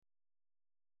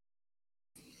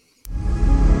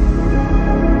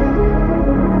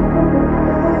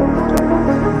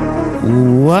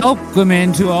Welcome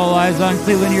into All Eyes on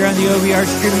Cleveland here on the OBR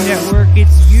streaming network.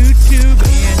 It's YouTube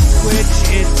and Twitch.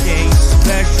 It's a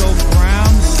special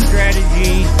Browns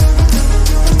strategy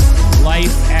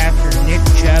life after Nick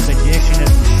Chubb edition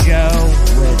of the show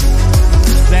with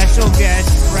special guest,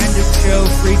 friend of show,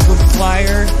 frequent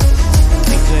flyer,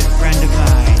 a good friend of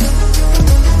mine,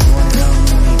 one and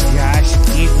only Josh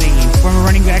Keatley, former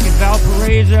running back at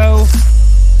Valparaiso.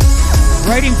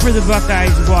 Writing for the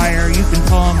Buckeyes Wire. You can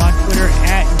follow him on Twitter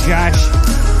at Josh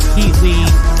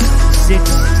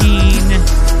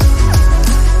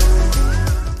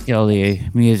Keatley16. Kill the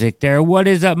music there. What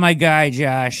is up, my guy,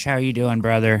 Josh? How you doing,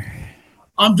 brother?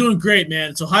 I'm doing great,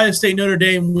 man. It's Ohio State Notre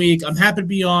Dame week. I'm happy to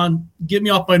be on. Get me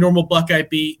off my normal Buckeye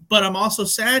beat. But I'm also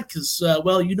sad because,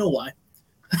 well, you know why.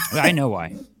 I know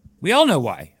why. We all know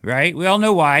why, right? We all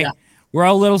know why. Yeah. We're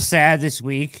all a little sad this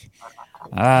week.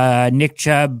 Nick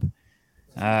Chubb.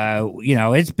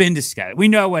 It's been discussed. We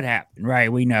know what happened,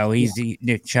 right? We know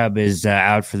Nick Chubb is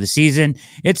out for the season.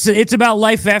 It's about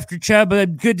life after Chubb.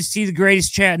 Good to see the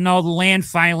greatest chat in all the land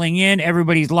filing in.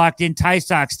 Everybody's locked in. Tie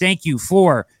Socks, thank you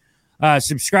for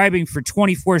subscribing for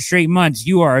 24 straight months.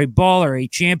 You are a baller, a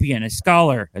champion, a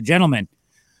scholar, a gentleman.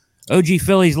 OG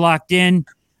Philly's locked in.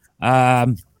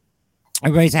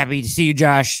 Everybody's happy to see you,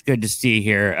 Josh. Good to see you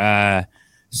here.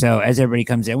 So as everybody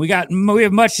comes in, we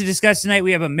have much to discuss tonight.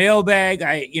 We have a mailbag.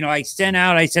 I said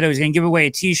I was going to give away a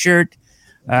T-shirt.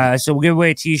 So we'll give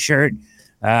away a T-shirt.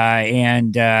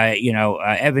 Evan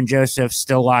Joseph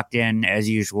still locked in as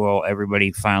usual.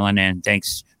 Everybody filing in.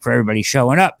 Thanks for everybody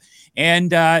showing up.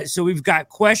 And so we've got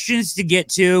questions to get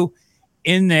to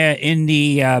in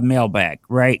the mailbag,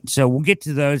 right? So we'll get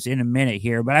to those in a minute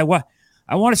here. But I want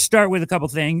to start with a couple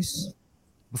things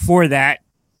before that.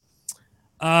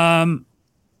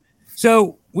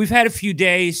 So we've had a few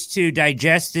days to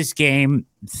digest this game.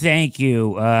 Thank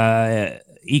you,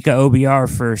 Ika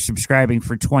OBR, for subscribing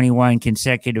for 21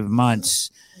 consecutive months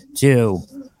to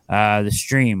the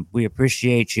stream. We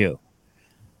appreciate you.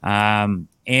 So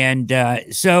we've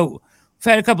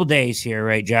had a couple days here,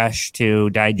 right, Josh,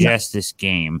 to digest this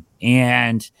game.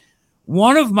 And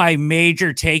one of my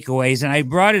major takeaways, and I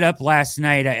brought it up last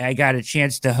night, I got a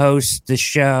chance to host the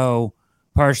show.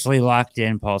 Partially locked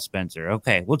in, Paul Spencer.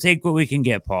 Okay, we'll take what we can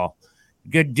get, Paul.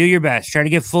 Good, do your best. Try to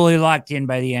get fully locked in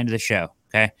by the end of the show.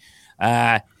 Okay.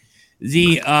 The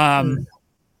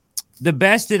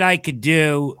best that I could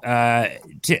do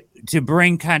to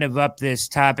bring kind of up this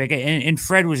topic, and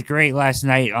Fred was great last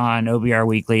night on OBR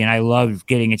Weekly, and I love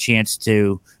getting a chance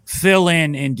to fill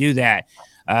in and do that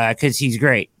because he's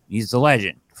great. He's the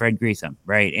legend, Fred Greetham,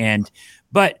 right?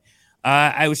 But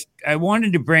I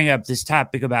wanted to bring up this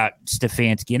topic about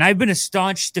Stefanski, and I've been a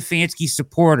staunch Stefanski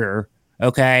supporter,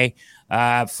 okay,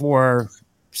 for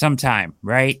some time,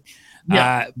 right?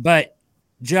 Yeah. But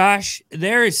Josh,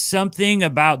 there is something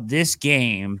about this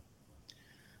game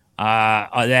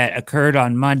that occurred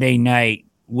on Monday night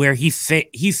where he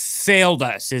failed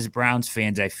us as Browns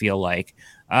fans, I feel like,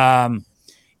 in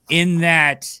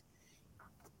that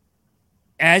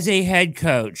as a head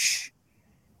coach,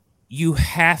 you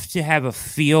have to have a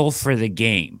feel for the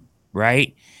game,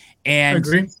 right? And I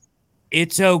agree.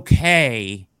 It's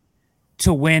okay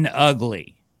to win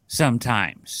ugly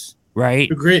sometimes,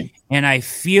 right? Agreed. And I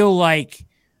feel like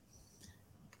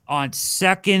on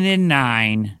 2nd and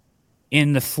 9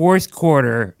 in the fourth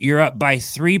quarter, you're up by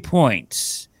 3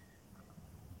 points.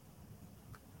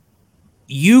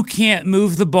 You can't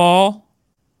move the ball.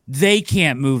 They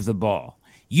can't move the ball.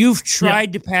 You've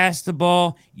tried to pass the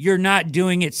ball. You're not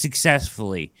doing it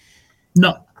successfully.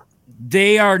 No.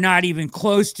 They are not even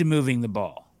close to moving the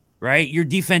ball, right? Your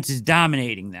defense is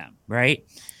dominating them, right?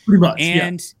 Pretty much,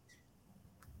 and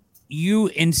you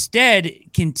instead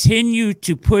continue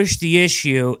to push the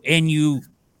issue, and you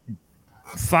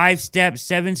 5-step,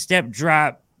 7-step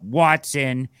drop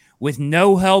Watson with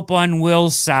no help on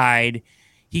Will's side.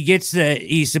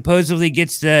 He supposedly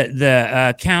gets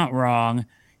the count wrong.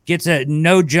 Gets a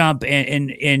no jump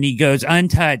and he goes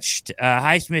untouched.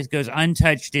 Highsmith goes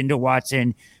untouched into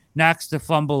Watson, knocks the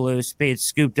fumble loose, it's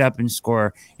scooped up and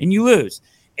score, and you lose.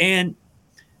 And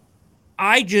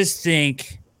I just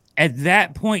think at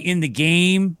that point in the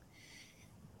game,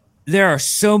 there are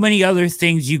so many other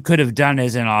things you could have done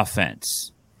as an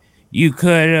offense. You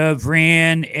could have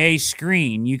ran a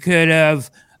screen. You could have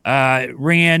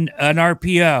ran an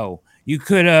RPO. You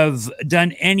could have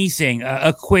done anything,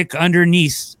 a quick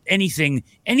underneath, anything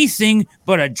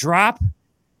but a drop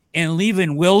and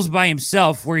leaving Wills by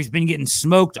himself where he's been getting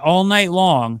smoked all night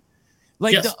long.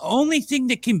 The only thing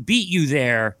that can beat you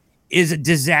there is a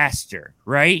disaster,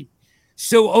 right?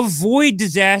 So avoid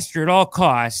disaster at all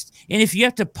costs. And if you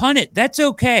have to punt it, that's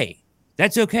okay.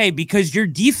 That's okay because your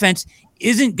defense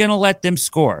isn't going to let them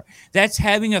score. That's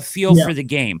having a feel for the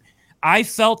game. I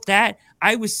felt that.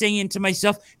 I was saying to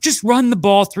myself, just run the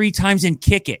ball 3 times and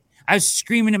kick it. I was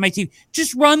screaming at my team,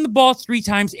 just run the ball 3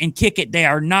 times and kick it. They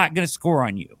are not going to score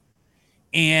on you.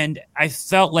 And I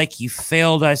felt like he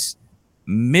failed us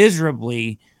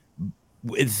miserably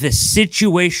with the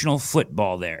situational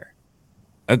football there.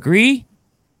 Agree?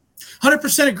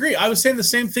 100% agree. I was saying the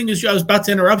same thing as you. I was about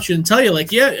to interrupt you and tell you,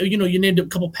 like, yeah, you named a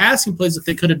couple passing plays that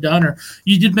they could have done, or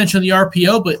you did mention the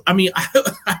RPO, but I mean,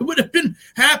 I would have been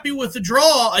happy with the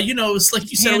draw. It's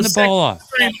like you said, hand the ball off.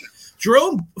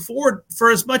 Jerome Ford, for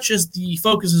as much as the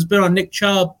focus has been on Nick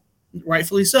Chubb,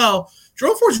 rightfully so,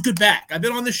 Jerome Ford's a good back. I've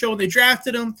been on this show when they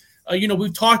drafted him.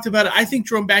 We've talked about it. I think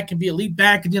Jerome back can be a lead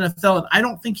back in the NFL, and I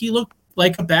don't think he looked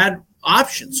like a bad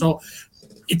option. So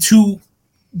to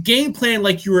game plan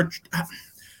like you were,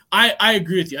 I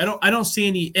agree with you. I don't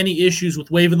see any issues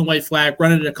with waving the white flag,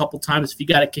 running it a couple times. If you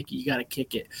got to kick it, you got to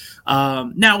kick it.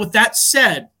 Now, with that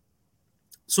said,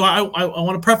 so I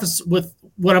want to preface with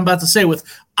what I'm about to say with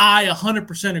I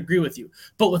 100% agree with you.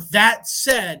 But with that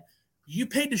said, you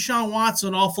paid Deshaun Watson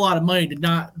an awful lot of money to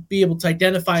not be able to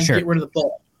identify and get rid of the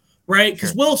ball, right?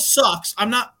 Because Will sucks. I'm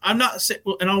not saying,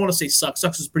 and I want to say sucks.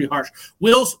 Sucks is pretty harsh.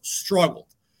 Will's struggled,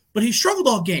 but he struggled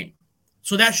all game.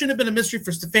 So that shouldn't have been a mystery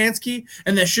for Stefanski,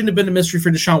 and that shouldn't have been a mystery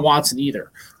for Deshaun Watson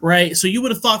either, right? So you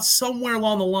would have thought somewhere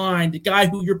along the line, the guy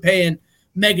who you're paying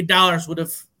mega dollars would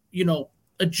have,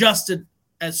 adjusted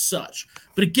as such.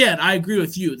 But again, I agree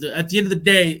with you. At the end of the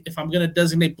day, if I'm going to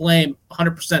designate blame,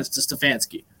 100% it's to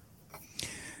Stefanski.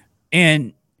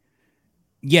 And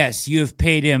yes, you have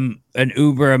paid him an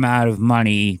uber amount of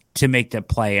money to make the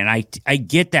play, and I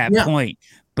get that point.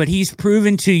 But he's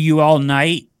proven to you all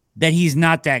night that he's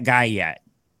not that guy yet.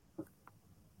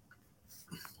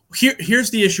 Here's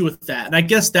the issue with that, and I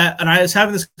guess that, and I was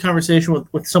having this conversation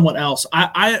with someone else.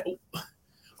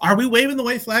 Are we waving the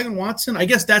white flag on Watson? I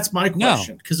guess that's my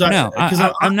question.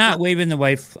 I'm not waving the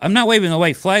white. I'm not waving the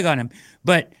white flag on him.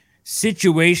 But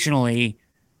situationally,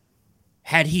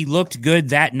 had he looked good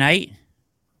that night?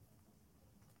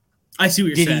 I see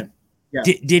what you're saying.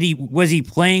 Was he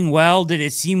playing well? Did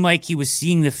it seem like he was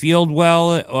seeing the field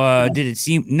well? Did it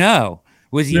seem no?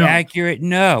 Was he accurate?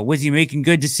 No. Was he making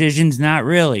good decisions? Not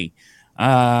really. Which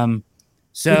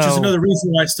is another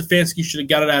reason why Stefanski should have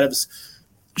got it out of his.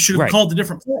 Should have called a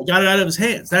different play. Got it out of his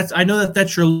hands. I know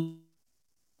that's your.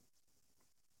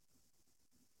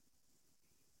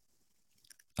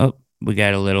 Oh, we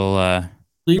got a little.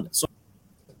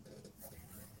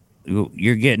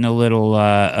 You're getting a little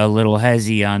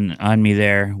hezzy on me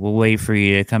there. We'll wait for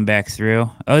you to come back through.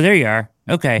 Oh, there you are.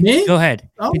 Okay, Me? Go ahead.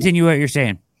 Continue what you're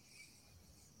saying.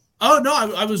 Oh no,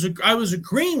 I was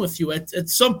agreeing with you. At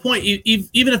some point,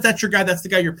 even if that's your guy, that's the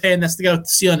guy you're paying. That's the guy with the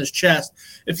C on his chest.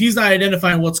 If he's not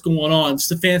identifying what's going on,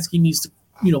 Stefanski needs to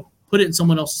put it in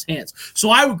someone else's hands.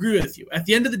 So I agree with you. At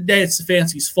the end of the day, it's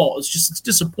Stefanski's fault. It's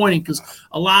disappointing because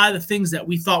a lot of the things that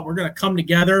we thought were going to come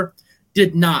together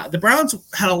did not. The Browns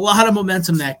had a lot of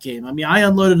momentum that game. I mean, I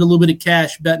unloaded a little bit of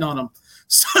cash betting on them.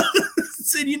 So,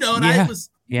 I was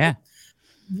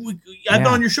I've been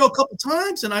on your show a couple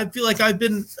times, and I feel like I've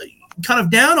been kind of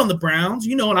down on the Browns,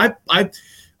 and I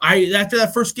after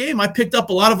that first game, I picked up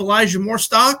a lot of Elijah Moore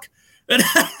stock, and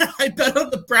I bet on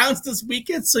the Browns this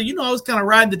weekend. So, I was kind of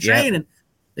riding the train, and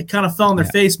they kind of fell on their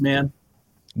face, man.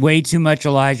 Way too much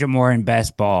Elijah Moore in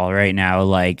best ball right now.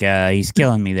 Like, he's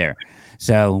killing me there.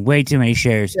 So way too many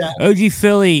shares. Yeah. OG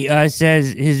Philly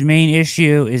says his main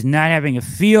issue is not having a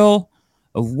feel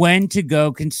of when to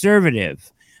go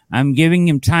conservative. I'm giving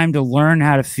him time to learn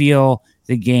how to feel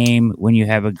the game when you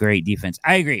have a great defense.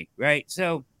 I agree, right?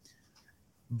 So,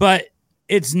 but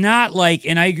it's not like,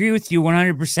 and I agree with you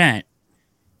 100%.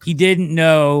 He didn't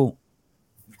know,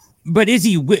 but is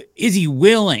he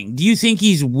willing? Do you think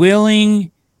he's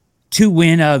willing to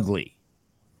win ugly?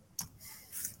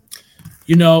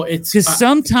 It's because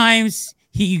sometimes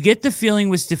you get the feeling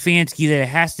with Stefanski that it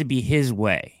has to be his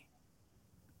way,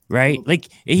 right? Like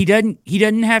he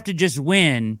doesn't have to just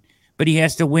win, but he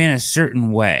has to win a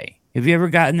certain way. Have you ever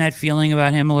gotten that feeling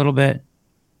about him a little bit?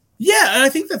 Yeah, and I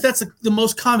think that's the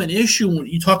most common issue when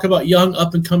you talk about young,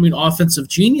 up-and-coming offensive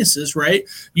geniuses, right?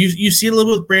 You see a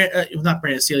little bit with not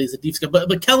Brandon Staley, he's a deep guy,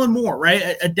 but Kellen Moore, right,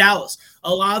 at Dallas.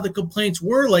 A lot of the complaints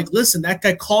were like, listen, that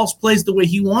guy calls plays the way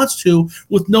he wants to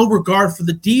with no regard for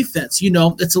the defense.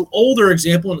 It's an older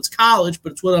example, and it's college,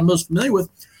 but it's what I'm most familiar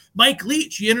with. Mike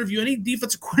Leach, you interview any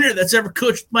defensive coordinator that's ever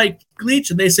coached Mike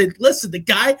Leach, and they say, listen, the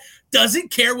guy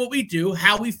doesn't care what we do,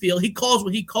 how we feel. He calls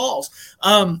what he calls.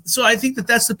 So I think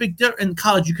that's the big difference. In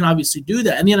college, you can obviously do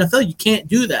that. In the NFL, you can't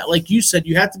do that. Like you said,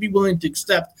 you have to be willing to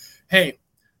accept, hey,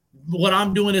 what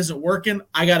I'm doing isn't working.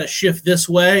 I got to shift this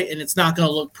way, and it's not going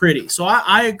to look pretty. So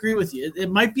I agree with you.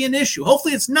 It might be an issue.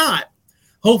 Hopefully it's not.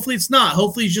 Hopefully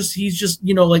he's just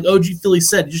like OG Philly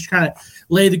said, just trying to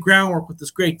lay the groundwork with this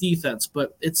great defense.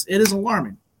 But it is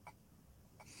alarming.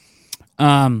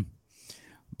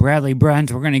 Bradley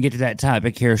Bruns, we're going to get to that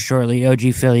topic here shortly.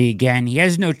 OG Philly again. He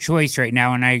has no choice right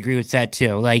now, and I agree with that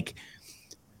too. Like,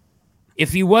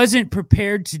 if he wasn't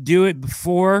prepared to do it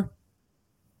before,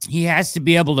 he has to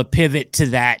be able to pivot to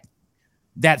that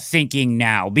thinking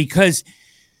now. Because,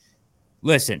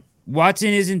 listen, Watson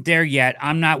isn't there yet.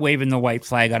 I'm not waving the white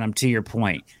flag on him, to your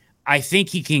point. I think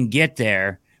he can get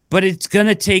there, but it's going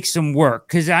to take some work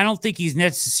because I don't think he's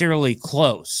necessarily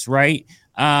close, right?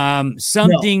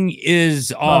 Something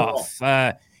is off.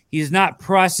 He's not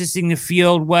processing the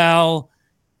field well.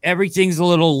 Everything's a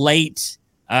little late.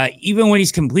 Even when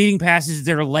he's completing passes,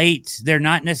 they're late. They're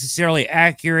not necessarily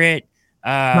accurate.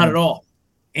 Not at all.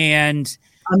 And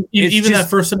even that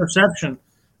first interception,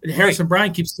 Harrison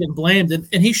Bryant keeps getting blamed,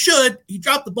 and he should. He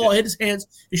dropped the ball, hit his hands.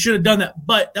 He should have done that,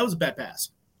 but that was a bad pass.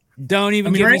 Don't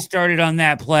even get me started on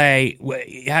that play.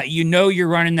 You know you're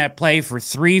running that play for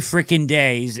 3 freaking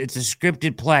days. It's a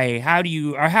scripted play. How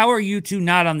are you two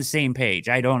not on the same page?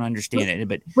 I don't understand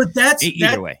it. But that's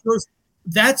either way.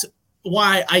 That's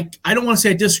why I don't want to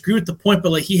say I disagree with the point,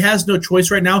 but like he has no choice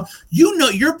right now. You know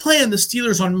you're playing the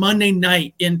Steelers on Monday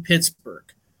night in Pittsburgh.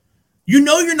 You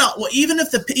know you're not. Well, even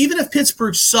if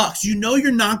Pittsburgh sucks, you know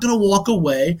you're not going to walk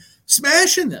away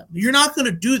smashing them. You're not going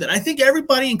to do that. I think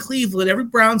everybody in Cleveland, every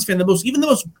Browns fan, even the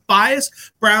most biased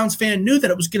Browns fan, knew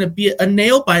that it was going to be a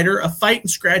nail biter, a fight, and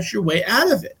scratch your way out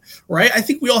of it. Right? I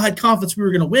think we all had confidence we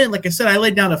were going to win. Like I said, I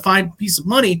laid down a fine piece of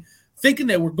money, thinking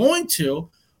that we're going to.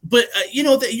 But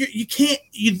that you can't.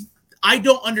 I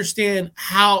don't understand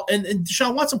how. And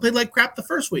Deshaun Watson played like crap the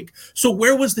first week. So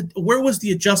where was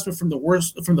the adjustment from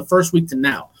the first week to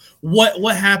now?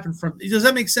 What happened from? Does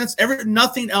that make sense?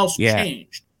 Nothing else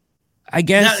changed. I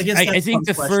think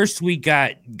the first week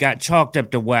got chalked up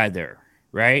to weather,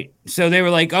 right? So they were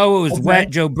like, "Oh, it was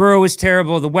wet. Joe Burrow was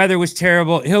terrible. The weather was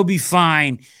terrible. He'll be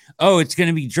fine. Oh, it's going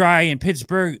to be dry in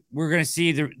Pittsburgh. We're going to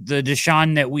see the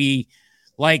Deshaun that we."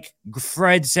 Like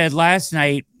Fred said last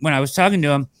night when I was talking to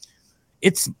him,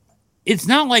 it's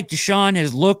not like Deshaun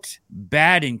has looked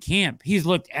bad in camp. He's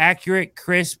looked accurate,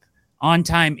 crisp, on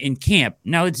time in camp.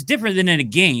 Now, it's different than in a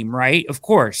game, right? Of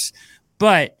course.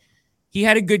 But he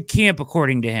had a good camp,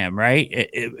 according to him, right?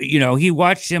 He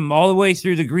watched him all the way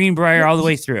through the Greenbrier, all the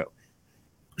way through.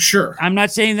 Sure. I'm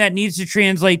not saying that needs to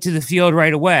translate to the field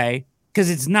right away because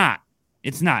it's not.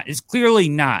 It's not. It's clearly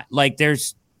not. Like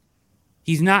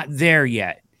he's not there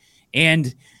yet.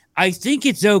 And I think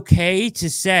it's okay to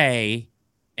say,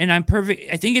 and I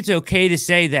think it's okay to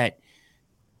say that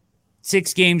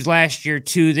 6 games last year,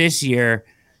 2 this year,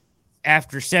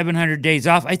 after 700 days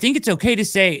off, I think it's okay to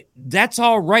say that's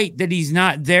all right that he's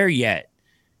not there yet.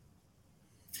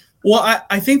 Well,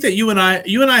 I think that you and I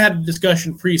had a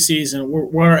discussion preseason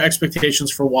what our expectations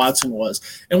for Watson was,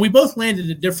 and we both landed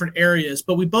in different areas,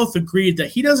 but we both agreed that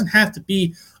he doesn't have to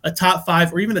be a top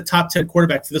 5 or even a top 10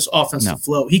 quarterback for this offensive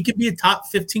flow. He could be a top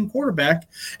 15 quarterback,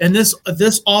 and this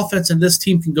offense and this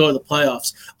team can go to the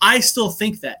playoffs. I still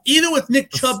think that, even with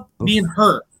Nick Chubb being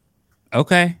hurt.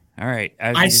 Okay, all right.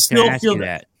 I still feel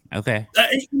that. Okay.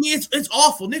 It's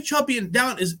awful. Nick Chubb being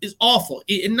down is awful,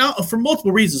 and not for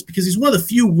multiple reasons, because he's one of the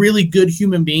few really good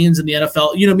human beings in the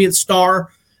NFL. You know what I mean? It's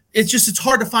star. It's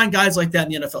hard to find guys like that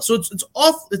in the NFL. So it's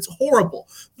awful. It's horrible.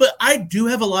 But I do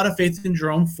have a lot of faith in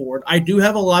Jerome Ford. I do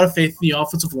have a lot of faith in the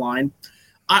offensive line.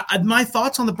 My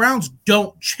thoughts on the Browns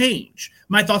don't change.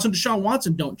 My thoughts on Deshaun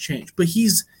Watson don't change. But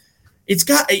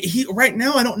right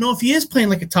now, I don't know if he is playing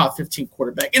like a top 15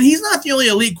 quarterback. And he's not the only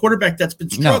elite quarterback that's been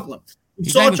struggling. No. We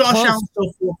saw Josh Allen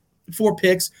throw 4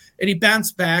 picks, and he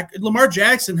bounced back. Lamar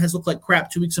Jackson has looked like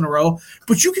crap 2 weeks in a row.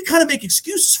 But you can kind of make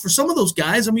excuses for some of those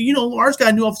guys. I mean, Lamar's got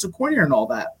a new offensive coordinator and all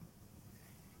that.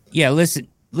 Yeah, listen.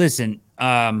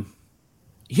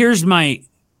 Here's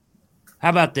how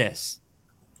about this?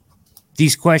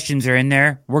 These questions are in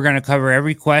there. We're going to cover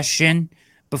every question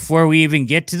before we even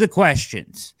get to the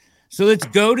questions. So let's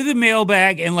go to the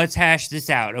mailbag and let's hash this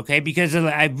out, okay? Because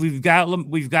we've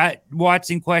got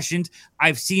Watson questions.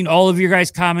 I've seen all of your guys'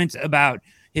 comments about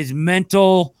his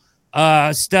mental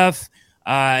stuff.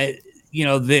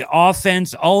 The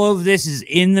offense. All of this is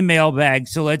in the mailbag.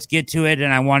 So let's get to it,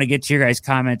 and I want to get to your guys'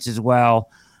 comments as well.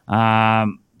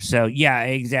 So yeah,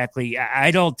 exactly.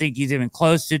 I don't think he's even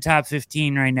close to top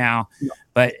 15 right now. No.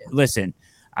 But listen,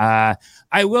 I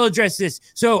will address this.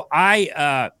 So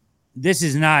this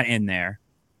is not in there,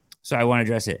 so I want to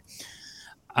address it.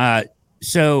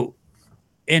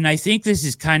 and I think this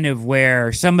is kind of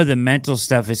where some of the mental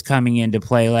stuff is coming into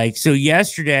play. Like, so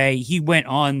yesterday he went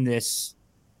on this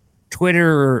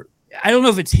Twitter, I don't know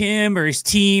if it's him or his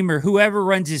team or whoever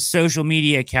runs his social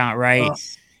media account, right?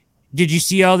 Did you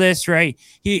see all this, right?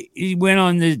 He went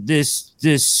on this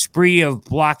spree of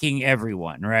blocking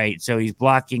everyone, right? So he's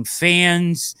blocking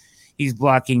fans, he's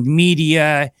blocking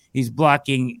media, he's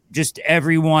blocking just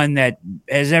everyone that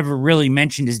has ever really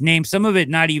mentioned his name, some of it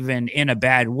not even in a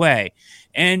bad way.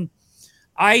 And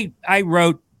I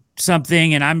wrote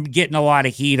something, and I'm getting a lot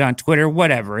of heat on Twitter,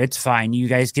 whatever, it's fine. You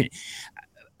guys can,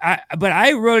 but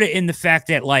I wrote it in the fact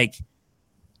that, like,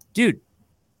 dude,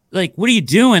 like, what are you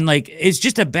doing? Like, it's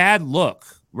just a bad look,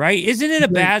 right? Isn't it a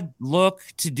bad look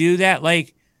to do that?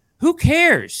 Like, who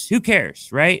cares? Who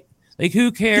cares, right? Like,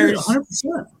 who cares? Dude,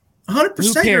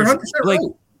 100%. You're 100% like, right.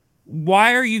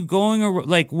 Why are you going?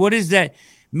 Like, what is that?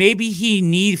 Maybe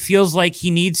he feels like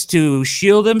he needs to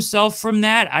shield himself from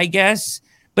that, I guess.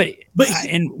 But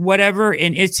and whatever,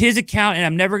 and it's his account, and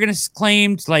I'm never gonna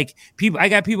claim, like, people. I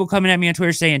got people coming at me on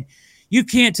Twitter saying, you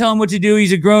can't tell him what to do.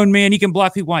 He's a grown man. He can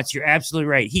block who he wants. You're absolutely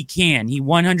right. He can. He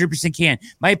 100% can.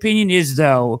 My opinion is,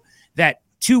 though, that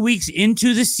 2 weeks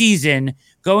into the season,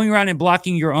 going around and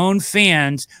blocking your own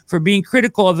fans for being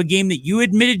critical of a game that you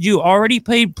admitted you already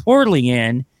played poorly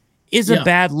in is a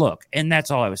bad look. And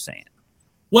that's all I was saying.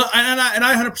 Well, and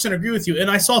I 100% agree with you. And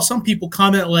I saw some people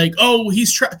comment like, oh,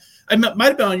 he's trying. I might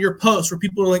have been on your post where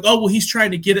people are like, oh, well, he's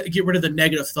trying to get rid of the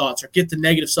negative thoughts or get the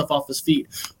negative stuff off his feed.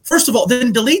 First of all,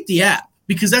 then delete the app,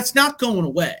 because that's not going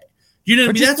away. You know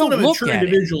what I mean? That's what a mature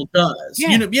individual does.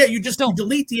 Yeah. You know, you just you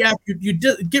delete the app. You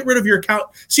get rid of your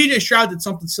account. CJ Stroud did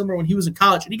something similar when he was in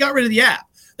college, and he got rid of the app.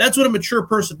 That's what a mature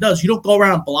person does. You don't go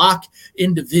around and block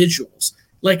individuals.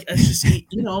 Like, it's just,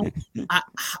 you know,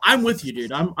 I'm with you,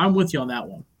 dude. I'm with you on that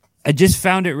one. I just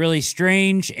found it really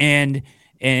strange, and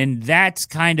that's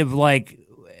kind of like,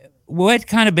 what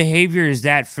kind of behavior is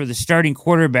that for the starting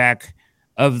quarterback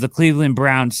of the Cleveland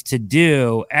Browns to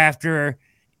do after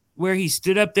where he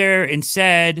stood up there and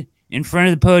said in front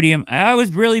of the podium, I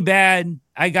was really bad.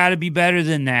 I got to be better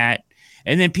than that.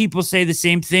 And then people say the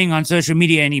same thing on social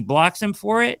media, and he blocks them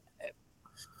for it.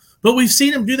 But we've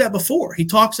seen him do that before. He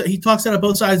talks out of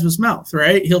both sides of his mouth,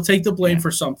 right? He'll take the blame for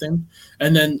something,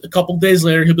 and then a couple of days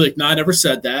later, he'll be like, "No, I never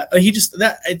said that."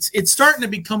 It's starting to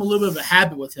become a little bit of a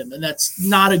habit with him, and that's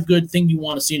not a good thing you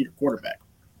want to see in your quarterback.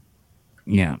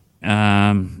 Yeah.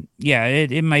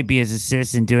 It might be his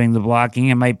assistant doing the blocking.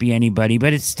 It might be anybody,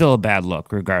 but it's still a bad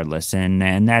look regardless.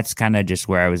 And that's kind of just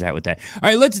where I was at with that. All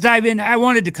right, let's dive in. I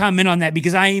wanted to comment on that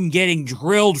because I am getting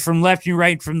drilled from left and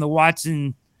right from the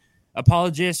Watson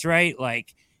apologists, right?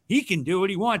 Like, he can do what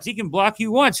he wants. He can block who he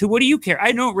wants. What do you care?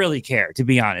 I don't really care, to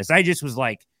be honest. I just was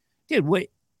like, dude, what are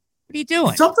you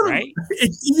doing? Something, right?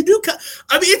 You do.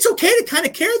 I mean, it's okay to kind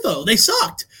of care, though. They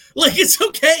sucked. Like, it's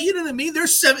okay. You know what I mean?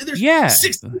 There's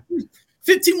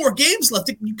 15 more games left.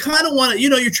 You kind of want to,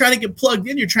 you're trying to get plugged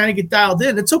in. You're trying to get dialed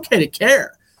in. It's okay to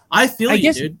care. I feel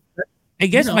you, dude. I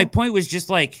guess my point was just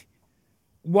like,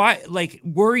 why, like,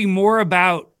 worry more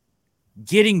about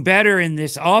getting better in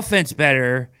this offense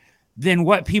better than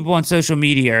what people on social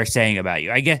media are saying about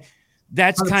you. I guess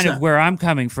that's 100%. Kind of where I'm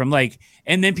coming from. Like,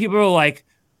 and then people are like,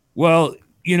 well,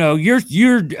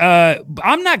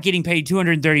 I'm not getting paid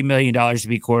 $230 million to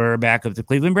be quarterback of the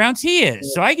Cleveland Browns. He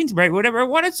is. So I can write whatever I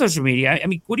want on social media. I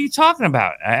mean, what are you talking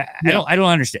about? I don't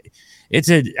understand.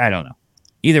 I don't know.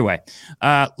 Either way.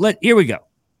 Here we go.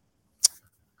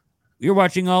 You're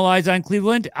watching All Eyes on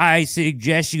Cleveland. I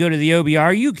suggest you go to the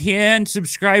OBR. You can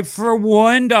subscribe for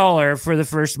 $1 for the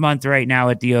first month right now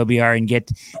at the OBR and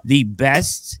get the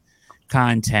best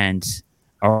content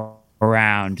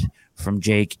around from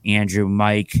Jake, Andrew,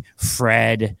 Mike,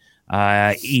 Fred,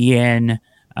 Ian,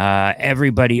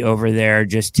 everybody over there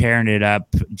just tearing it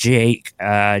up. Jack,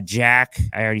 I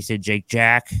already said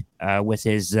Jack, with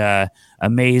his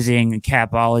amazing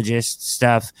capologist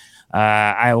stuff.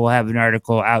 I will have an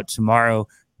article out tomorrow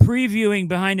previewing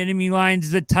Behind Enemy Lines,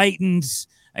 the Titans.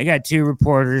 I got two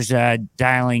reporters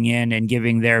dialing in and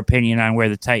giving their opinion on where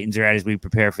the Titans are at as we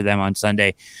prepare for them on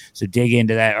Sunday. So dig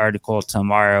into that article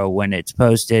tomorrow when it's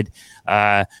posted.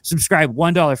 Subscribe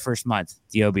 $1 first month,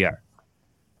 the OBR.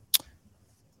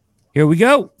 Here we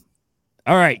go.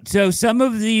 All right. So some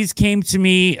of these came to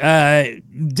me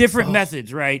different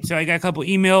methods, right? So I got a couple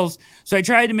emails. So I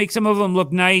tried to make some of them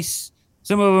look nice.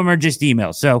 Some of them are just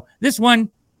emails. So this one,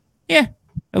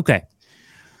 okay.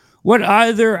 What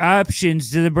other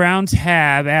options do the Browns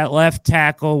have at left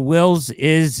tackle? Wills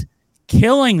is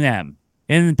killing them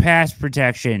in pass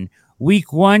protection.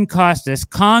 Week 1 cost us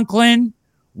Conklin.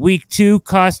 Week 2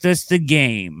 cost us the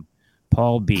game.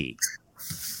 Paul B.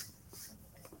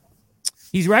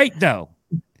 He's right, though.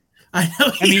 I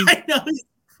know. I know.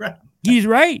 He's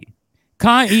right.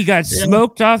 He got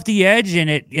smoked off the edge,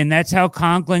 and that's how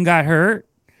Conklin got hurt.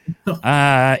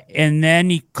 And then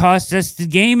he cost us the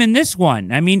game in this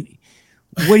one. I mean,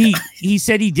 what he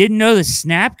said he didn't know the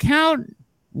snap count.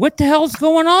 What the hell's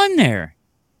going on there?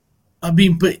 I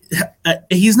mean, but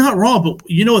he's not wrong. But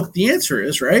you know what the answer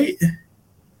is, right?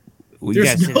 We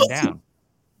got to sit him down.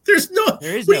 There is no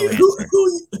answer. Who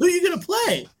are you going to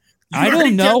play? I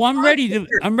don't know. I'm ready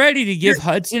to give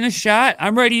Hudson a shot.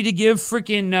 I'm ready to give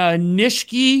freaking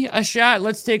Nishke a shot.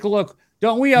 Let's take a look.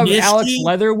 Don't we have Alex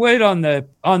Leatherwood on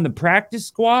the practice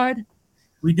squad?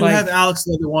 We do have Alex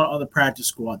Leatherwood on the practice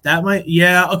squad. That might,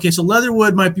 yeah. Okay, so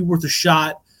Leatherwood might be worth a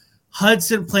shot.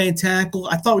 Hudson playing tackle.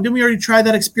 I thought, didn't we already try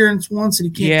that experience once and he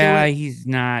can't do it? Yeah, he's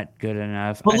not good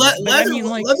enough. But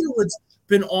Leatherwood's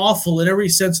been awful in every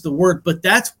sense of the word, but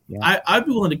I'd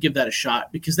be willing to give that a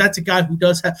shot because that's a guy who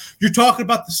does have – you're talking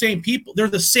about the same people. They're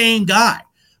the same guy,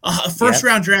 a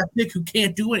first-round draft pick who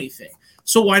can't do anything.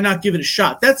 So why not give it a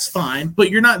shot? That's fine, but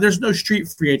you're not – there's no street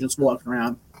free agents walking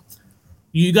around.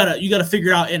 You gotta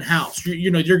figure it out in-house.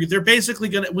 They're basically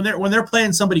going to – when they're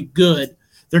playing somebody good –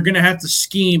 they're going to have to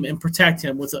scheme and protect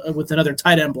him with another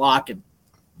tight end blocking.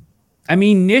 I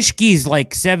mean, Nishke's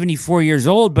like 74 years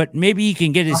old, but maybe he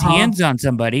can get his hands on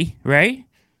somebody, right?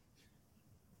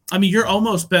 I mean, you're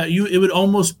almost it would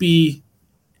almost be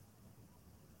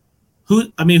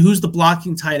who's the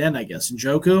blocking tight end? I guess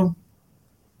Njoku.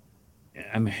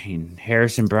 I mean,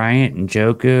 Harrison Bryant and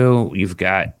Njoku. You've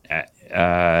got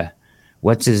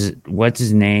what's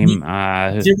his name?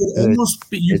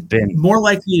 You've been more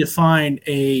likely to find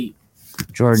a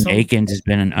Jordan Akins has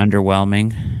been an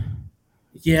underwhelming.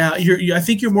 Yeah, I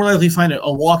think you're more likely to find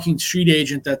a walking street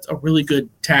agent that's a really good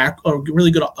tackle or really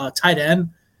good tight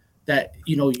end that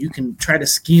you can try to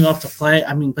scheme up to play.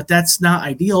 I mean, but that's not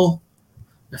ideal,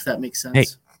 if that makes sense. Hey,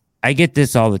 I get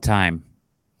this all the time.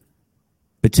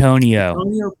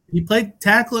 Bitonio. He played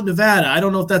tackle in Nevada. I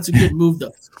don't know if that's a good move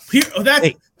though.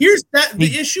 The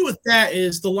issue with that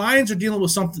is the Lions are dealing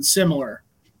with something similar.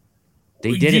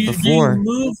 They did it before.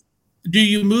 Do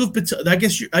you move? I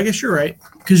guess you're right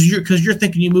because you're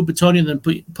thinking you move Bitonio and then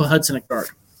put Hudson at guard.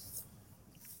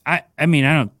 I mean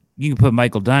I don't. You can put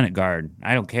Michael Dunn at guard.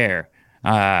 I don't care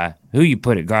who you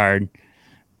put at guard.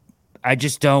 I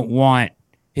just don't want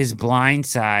his blind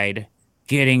side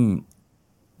getting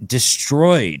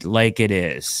destroyed like it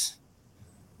is.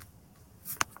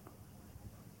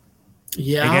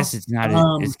 Yeah, I guess it's not.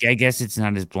 I guess it's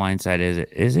not his blind side, is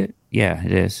it? Is it? Yeah,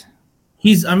 it is.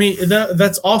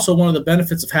 That's also one of the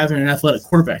benefits of having an athletic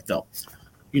quarterback, though.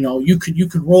 You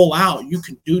could roll out, you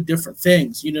can do different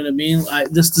things. You know what I mean?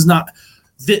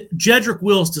 Jedrick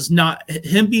Wills does not.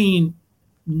 Him being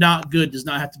not good does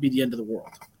not have to be the end of the world,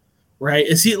 right?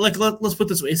 Is he like? Let's put it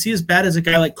this way: is he as bad as a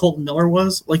guy like Colton Miller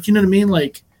was? Like, you know what I mean?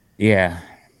 Like, yeah.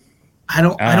 I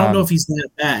don't know if he's that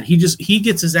bad. He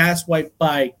gets his ass wiped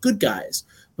by good guys,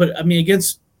 but I mean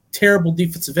against terrible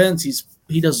defensive ends,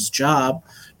 he does his job.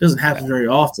 Doesn't happen very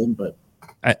often, but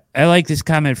I like this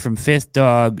comment from Fifth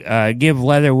Dog. Give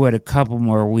Leatherwood a couple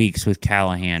more weeks with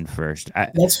Callahan first.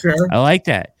 That's fair. I like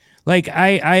that. Like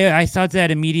I thought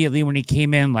that immediately when he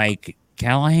came in. Like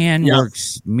Callahan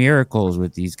works miracles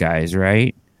with these guys,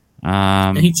 right?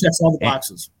 And he checks all the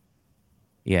boxes.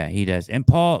 Yeah, he does. And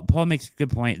Paul makes a good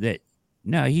point that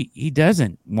no, he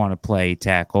doesn't want to play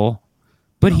tackle,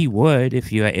 but he would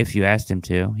if you asked him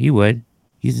to. He would.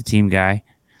 He's a team guy.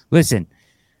 Listen.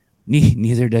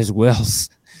 Neither does Wills.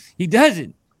 He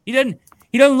doesn't. He doesn't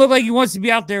look like he wants to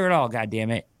be out there at all. God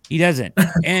damn it, he doesn't.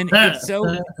 And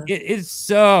it's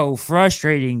so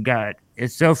frustrating. God,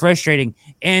 it's so frustrating.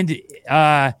 And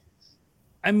I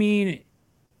mean,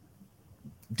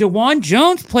 DeJuan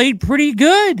Jones played pretty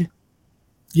good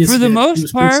for the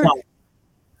most part.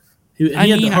 He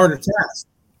had the harder task.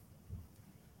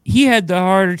 He had the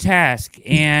harder task,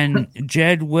 and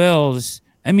Jed Wills.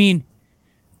 I mean.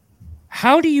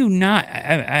 How do you not?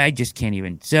 I just can't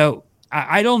even. So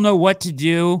I don't know what to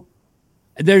do.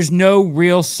 There's no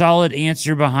real solid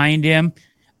answer behind him.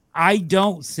 I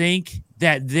don't think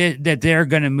that they're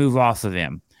going to move off of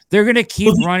him. They're going to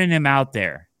keep running him out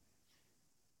there.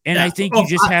 And I think you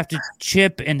just have to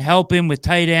chip and help him with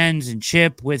tight ends and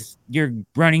chip with your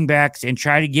running backs and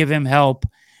try to give him help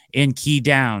in key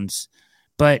downs.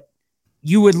 But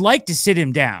you would like to sit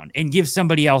him down and give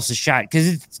somebody else a shot because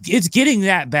it's getting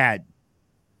that bad.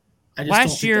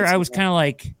 Last year, I was kind of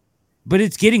like, but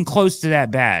it's getting close to that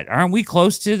bad. Aren't we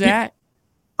close to that?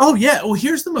 Oh, yeah. Well,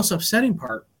 here's the most upsetting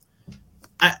part.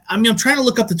 I mean, I'm trying to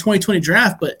look up the 2020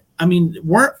 draft, but, I mean,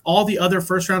 weren't all the other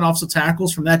first-round offensive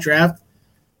tackles from that draft,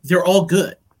 they're all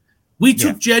good, We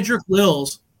took Jedrick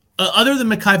Wills, other than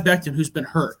Mekhi Becton, who's been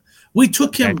hurt. We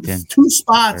took him 2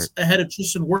 spots ahead of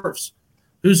Tristan Wirfs,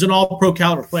 who's an all-pro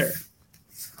caliber player.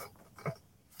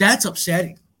 That's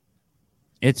upsetting.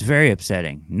 It's very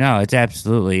upsetting. No, it's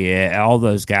absolutely. All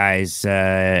those guys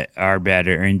are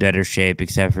in better shape,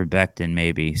 except for Becton,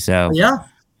 maybe. So yeah,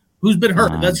 who's been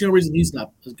hurt? That's the only reason he's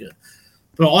not as good.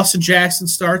 But Austin Jackson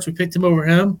starts. We picked him over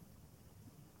him.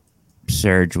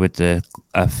 Surge with a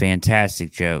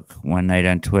fantastic joke. One night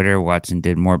on Twitter, Watson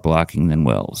did more blocking than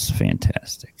Wills.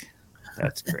 Fantastic.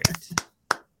 That's great.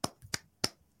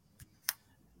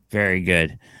 Very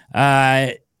good.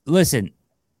 Listen,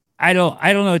 I don't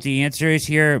know what the answer is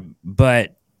here,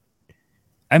 but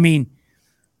I mean,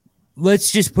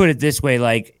 let's just put it this way.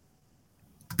 Like,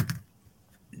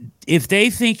 if they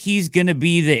think he's going to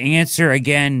be the answer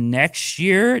again next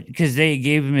year because they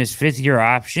gave him his 5th-year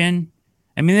option,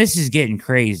 I mean, this is getting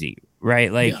crazy,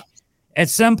 right? Like, at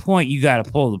some point, you got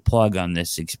to pull the plug on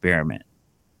this experiment.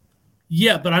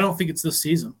 Yeah, but I don't think it's this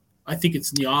season. I think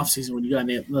it's in the offseason when you got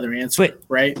another answer,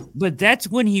 right? But that's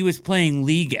when he was playing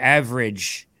league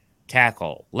average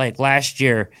tackle. Like last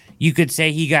year, you could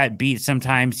say he got beat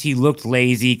sometimes. He looked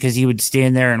lazy because he would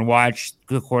stand there and watch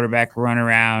the quarterback run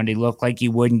around. He looked like he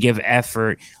wouldn't give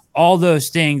effort, all those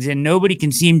things, and nobody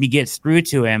can seem to get through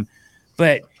to him.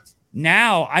 But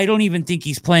now I don't even think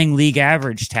he's playing league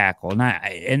average tackle.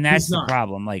 And that's the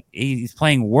problem. Like, he's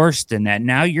playing worse than that.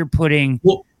 Now you're putting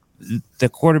the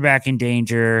quarterback in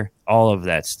danger, all of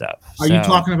that stuff. Are you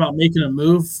talking about making a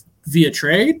move via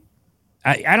trade?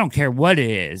 I don't care what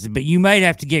it is, but you might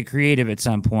have to get creative at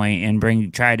some point and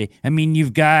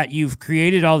you've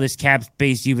created all this cap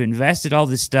space. You've invested all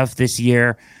this stuff this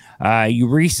year. You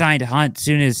re-signed Hunt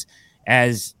soon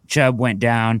as Chubb went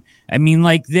down. I mean,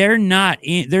 like, they're not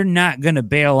going to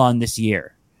bail on this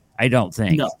year. I don't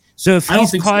think. No. So if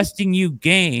he's costing you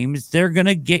games,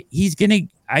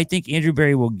 I think Andrew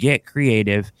Berry will get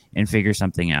creative and figure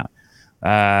something out.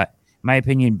 My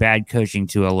opinion, bad coaching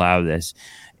to allow this.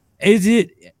 Is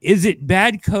it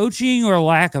bad coaching or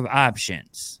lack of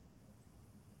options?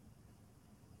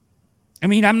 I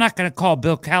mean, I'm not going to call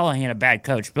Bill Callahan a bad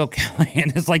coach. Bill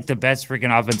Callahan is like the best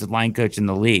freaking offensive line coach in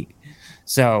the league.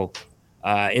 So,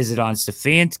 is it on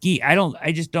Stefanski?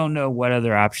 I just don't know what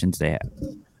other options they have.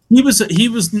 He was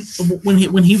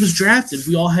when he was drafted,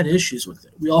 we all had issues with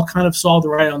it. We all kind of saw the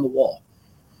writing on the wall.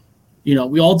 You know,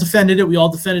 we all defended it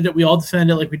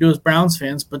like we do as Browns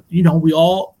fans. But, you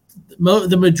know,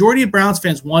 the majority of Browns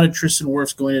fans wanted Tristan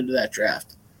Wirfs going into that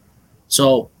draft.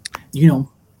 So, you know.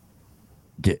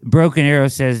 Broken Arrow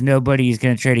says nobody's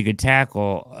going to trade a good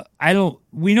tackle.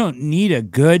 We don't need a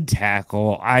good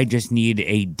tackle. I just need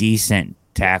a decent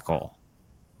tackle.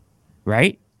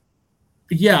 Right?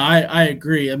 Yeah, I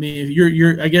agree. I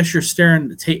mean, I guess you're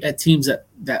staring at teams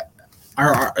that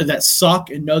suck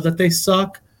and know that they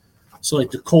suck. So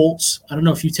like the Colts, I don't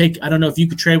know if you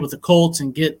could trade with the Colts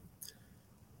and get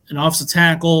an offensive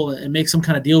tackle and make some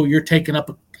kind of deal where you're taking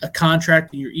up a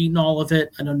contract and you're eating all of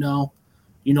it. I don't know.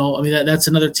 You know, I mean, that's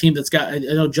another team that's got – I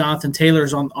know Jonathan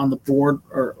Taylor's on the board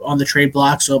or on the trade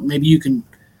block, so maybe you can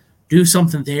do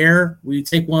something there. We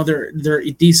take one of their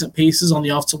decent pieces on the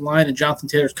offensive line and Jonathan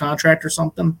Taylor's contract or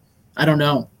something. I don't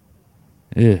know.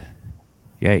 Ugh.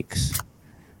 Yikes.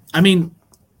 I mean –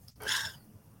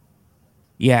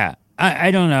 yeah,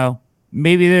 I don't know.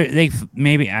 Maybe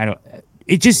maybe I don't –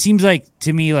 it just seems like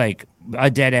to me like a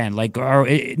dead end. Like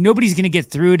nobody's going to get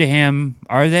through to him,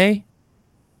 are they?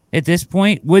 At this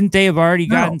point, wouldn't they have already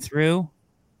gotten through?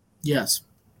 Yes.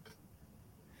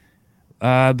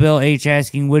 Bill H.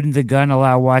 asking, wouldn't the gun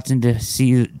allow Watson to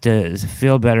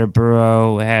feel better?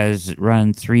 Burrow has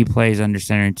run 3 plays under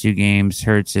center in 2 games.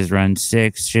 Hurts has run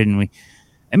 6. Shouldn't we?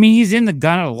 I mean, he's in the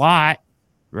gun a lot,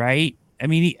 right? I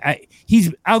mean,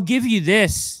 I'll give you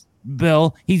this,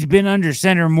 Bill. He's been under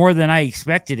center more than I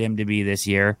expected him to be this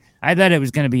year. I thought it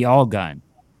was going to be all gun.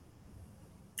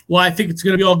 Well, I think it's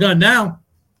going to be all gun now.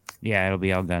 Yeah, it'll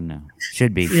be all gun now.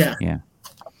 Should be. Yeah.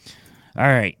 All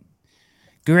right.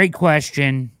 Great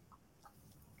question.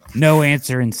 No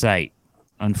answer in sight,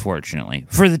 unfortunately,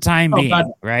 for the time being. God.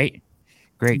 Right?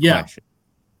 Great question.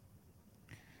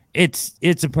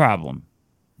 It's a problem.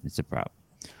 It's a problem.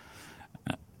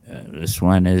 This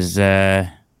one is.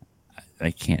 I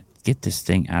can't get this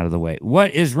thing out of the way.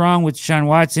 What is wrong with Deshaun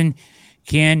Watson?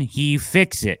 Can he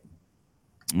fix it?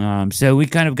 So we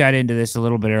kind of got into this a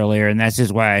little bit earlier, and that's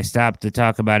just why I stopped to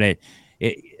talk about it.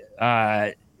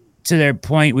 To their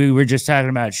point, we were just talking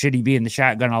about, should he be in the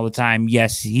shotgun all the time?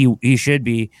 Yes, he should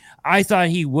be. I thought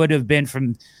he would have been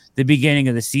from the beginning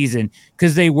of the season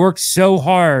because they worked so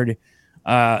hard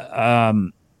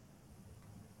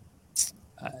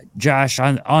Josh,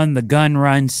 on the gun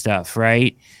run stuff,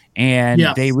 right? And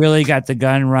they Yes. really got the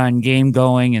gun run game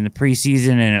going in the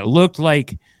preseason, and it looked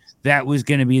like that was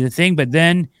going to be the thing. But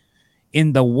then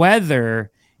in the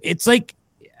weather, it's like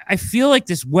I feel like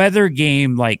this weather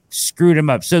game like screwed him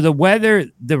up. So the weather,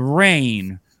 the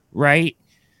rain, right?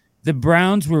 The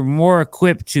Browns were more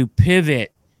equipped to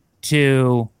pivot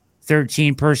to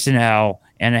 13 personnel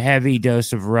and a heavy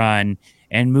dose of run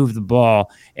and move the ball,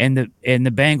 and the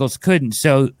Bengals couldn't.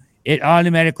 So it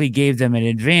automatically gave them an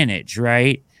advantage,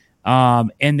 right?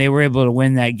 And they were able to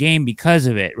win that game because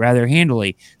of it rather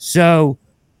handily. So,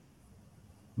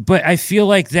 but I feel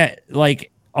like that,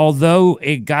 like, although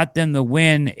it got them the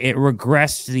win, it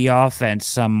regressed the offense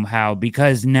somehow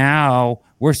because now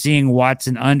we're seeing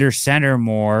Watson under center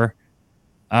more.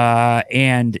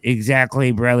 And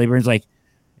exactly, Bradley Burns, like,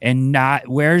 and not,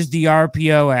 where's the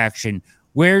RPO action?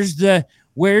 Where's the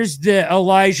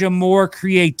Elijah Moore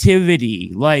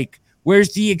creativity? Like,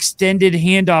 where's the extended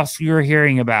handoffs you were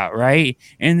hearing about, right?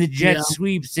 And the jet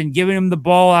sweeps and giving him the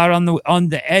ball out on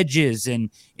the edges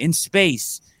and in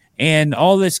space and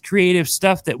all this creative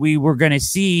stuff that we were going to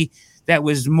see that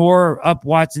was more up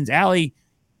Watson's alley.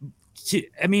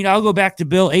 I'll go back to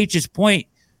Bill H's point.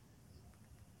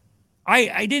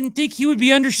 I didn't think he would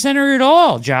be under center at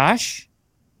all, Josh.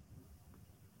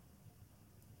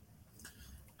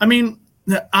 I mean,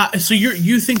 so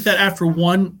you think that after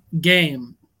one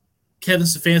game, Kevin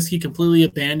Stefanski completely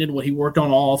abandoned what he worked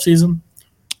on all offseason?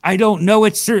 I don't know.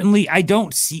 It's certainly, I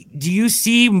don't see. Do you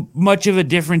see much of a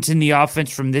difference in the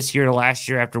offense from this year to last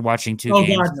year after watching two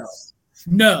games? Oh, God,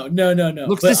 no. No.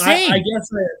 Looks the same.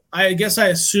 I guess I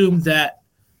assumed that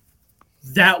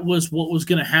was what was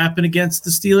going to happen against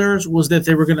the Steelers, was that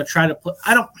they were going to try to put.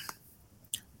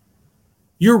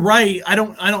 You're right. I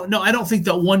don't know. I don't think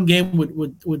that one game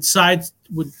would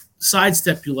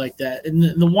sidestep you like that. And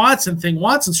the Watson thing,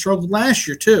 Watson struggled last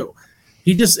year too.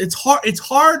 It's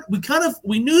hard.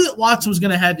 We knew that Watson was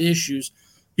going to have issues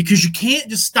because you can't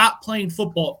just stop playing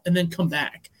football and then come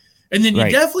back. And then you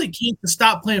definitely can't just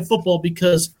stop playing football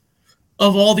because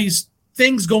of all these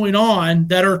things going on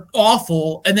that are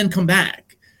awful and then come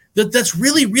back. That's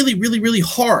really, really, really, really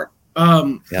hard.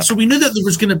 So we knew that there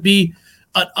was going to be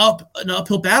an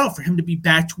uphill battle for him to be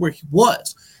back to where he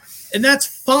was. And that's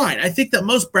fine. I think that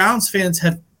most Browns fans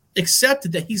have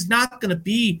accepted that he's not going to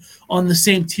be on the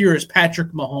same tier as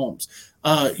Patrick Mahomes,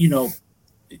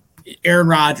 Aaron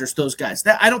Rodgers, those guys.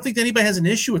 I don't think that anybody has an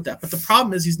issue with that. But the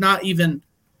problem is he's not even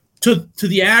to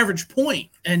the average point.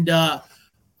 And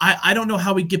I don't know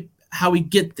how we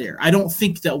get there. I don't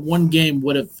think that one game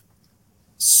would have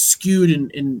skewed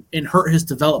and hurt his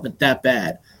development that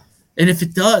bad. And if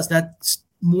it does, that's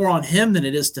more on him than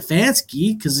it is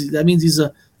Stefanski, because that means he's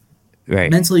a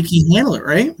mentally key handler,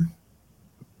 right?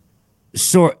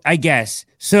 So I guess.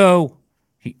 So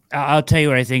I'll tell you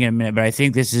what I think in a minute, but I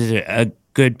think this is a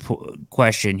good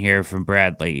question here from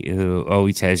Bradley, who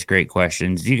always has great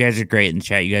questions. You guys are great in the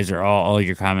chat. You guys are all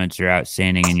your comments are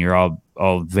outstanding, and you're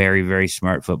all very, very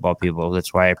smart football people.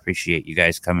 That's why I appreciate you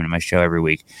guys coming to my show every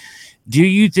week. Do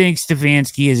you think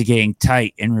Stefanski is getting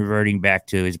tight and reverting back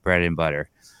to his bread and butter?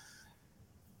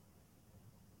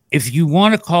 If you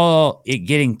want to call it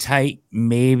getting tight,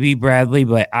 maybe, Bradley,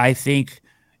 but I think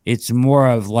it's more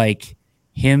of like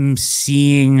him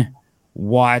seeing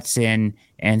Watson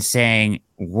and saying,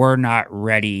 we're not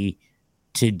ready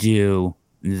to do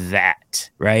that,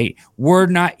 right?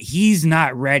 He's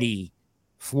not ready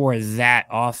for that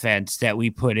offense that we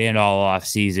put in all off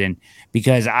season,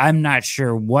 because I'm not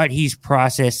sure what he's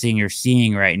processing or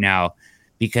seeing right now,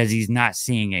 because he's not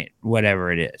seeing it,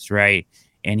 whatever it is, right?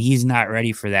 And he's not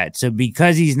ready for that. So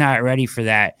because he's not ready for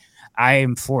that, I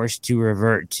am forced to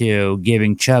revert to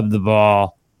giving Chubb the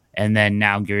ball and then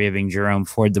now giving Jerome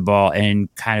Ford the ball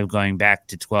and kind of going back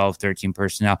to 12, 13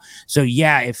 personnel. So,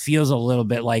 yeah, it feels a little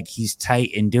bit like he's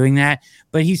tight in doing that,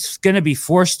 but he's going to be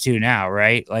forced to now,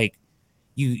 right? Like,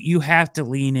 you have to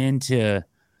lean into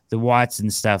the Watson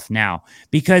stuff now,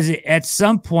 because at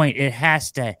some point you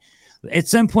have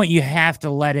to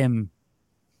let him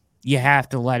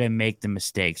make the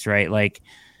mistakes, right? Like,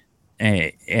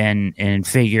 and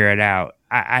figure it out.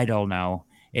 I don't know.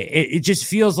 It just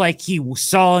feels like he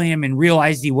saw him and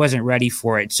realized he wasn't ready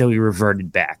for it, so he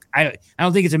reverted back. I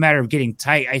don't think it's a matter of getting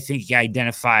tight. I think he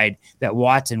identified that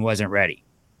Watson wasn't ready.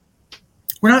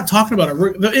 We're not talking about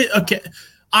it. Okay,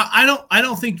 I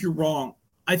don't think you're wrong.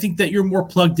 I think that you're more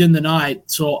plugged in than I.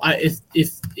 So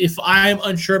if I'm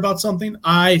unsure about something,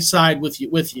 I side with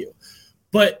you.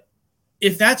 But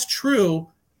if that's true,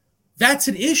 that's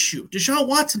an issue. Deshaun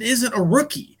Watson isn't a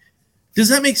rookie. Does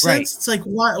that make sense? Right. It's like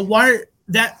why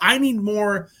that I need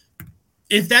more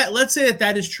if that, let's say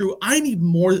that is true, I need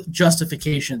more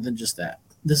justification than just that.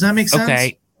 Does that make sense?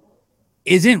 Okay.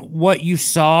 Isn't what you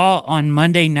saw on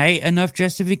Monday night enough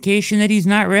justification that he's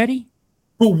not ready?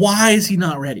 But why is he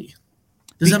not ready?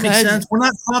 Does that make sense? We're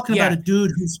not talking about a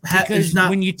dude who's not.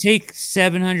 When you take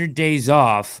 700 days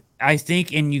off, I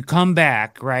think, and you come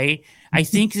back, right? I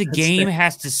think the game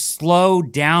has to slow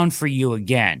down for you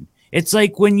again. It's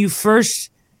like when you first,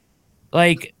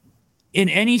 like in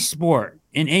any sport,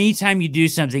 and anytime you do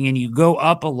something and you go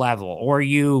up a level or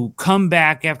you come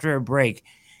back after a break,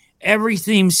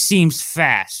 everything seems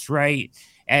fast, right?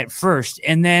 At first.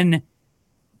 And then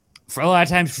for a lot of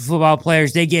times for football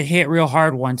players, they get hit real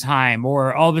hard one time,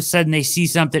 or all of a sudden they see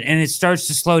something and it starts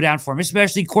to slow down for them,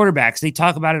 especially quarterbacks. They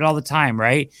talk about it all the time,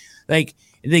 right? Like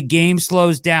the game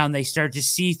slows down. They start to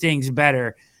see things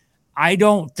better. I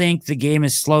don't think the game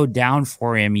has slowed down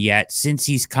for him yet since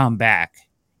he's come back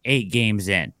 8 games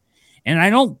in. And I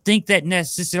don't think that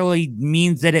necessarily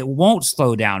means that it won't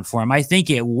slow down for him. I think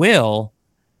it will.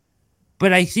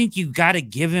 But I think you got to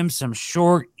give him some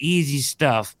short, easy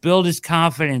stuff, build his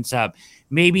confidence up.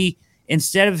 Maybe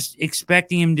instead of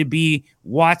expecting him to be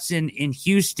Watson in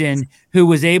Houston, who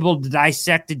was able to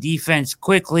dissect the defense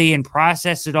quickly and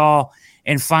process it all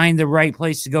and find the right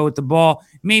place to go with the ball,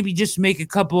 maybe just make a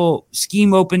couple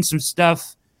scheme open some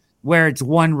stuff where it's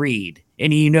one read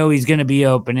and he's going to be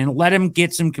open, and let him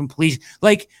get some completion.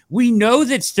 Like, we know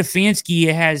that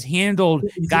Stefanski has handled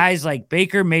guys like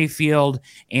Baker Mayfield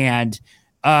and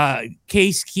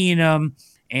Case Keenum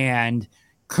and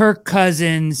Kirk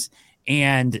Cousins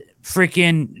and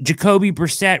freaking Jacoby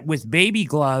Brissett with baby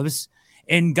gloves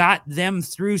and got them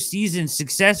through seasons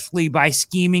successfully by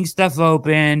scheming stuff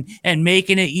open and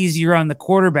making it easier on the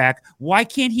quarterback. Why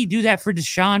can't he do that for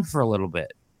Deshaun for a little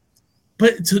bit?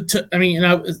 But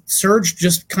Serge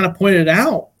just kind of pointed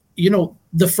out,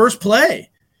 the first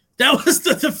play. That was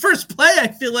the first play, I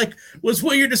feel like, was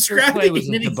what you're describing.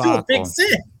 And he threw a big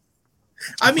six.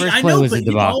 I know, but it was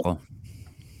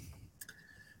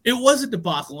a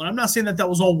debacle. And I'm not saying that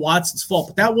was all Watson's fault,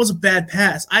 but that was a bad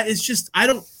pass. I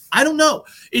don't know.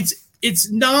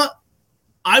 It's not.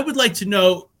 I would like to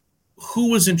know who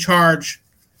was in charge,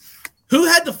 who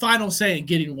had the final say in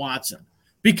getting Watson.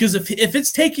 Because if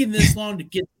it's taking this long to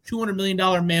get $200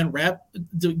 million man rep,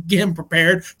 to get him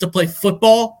prepared to play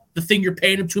football, the thing you're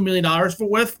paying him $2 million for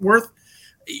worth,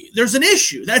 there's an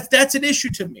issue. That's an issue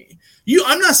to me.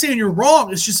 I'm not saying you're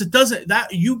wrong. It's just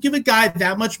you give a guy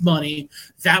that much money,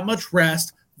 that much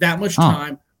rest, that much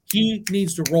time, he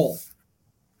needs to roll.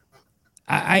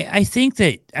 I think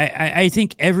that I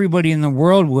think everybody in the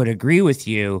world would agree with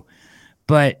you,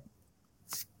 but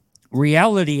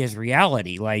reality is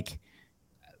reality. Like,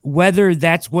 whether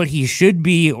that's what he should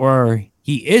be or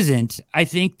he isn't, I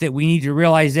think that we need to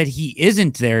realize that he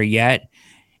isn't there yet,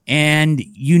 and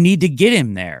you need to get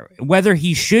him there. Whether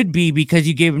he should be because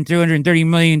you gave him $330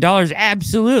 million,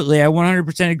 absolutely, I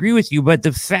 100% agree with you, but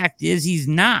the fact is he's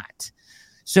not.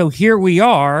 So here we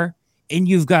are, and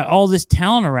you've got all this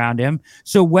talent around him,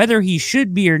 so whether he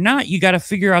should be or not, you got to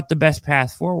figure out the best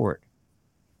path forward.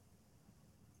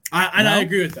 I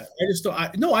agree with that.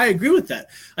 I agree with that.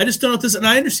 I just don't know this. And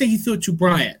I understand he threw it to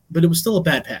Bryant, but it was still a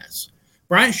bad pass.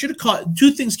 Bryant should have caught.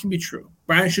 Two things can be true.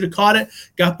 Bryant should have caught it,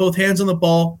 got both hands on the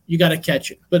ball. You got to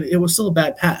catch it. But it was still a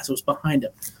bad pass. It was behind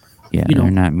him. Yeah, they're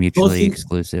not mutually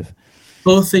exclusive.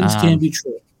 Both things can be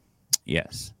true.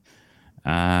 Yes.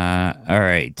 All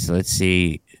right. So let's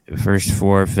see. First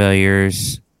 4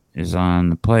 failures is on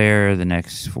the player. The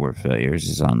next 4 failures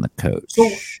is on the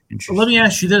coach. So let me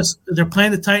ask you this. They're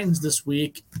playing the Titans this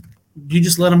week. Do you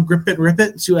just let them grip it, rip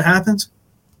it, and see what happens?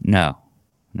 No.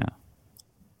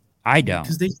 I don't.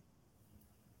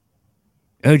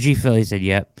 OG Philly said,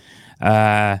 yep.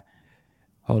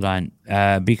 Hold on.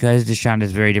 Because Deshaun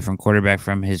is a very different quarterback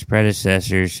from his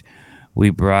predecessors, we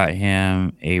brought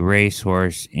him a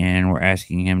racehorse and we're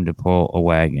asking him to pull a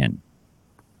wagon.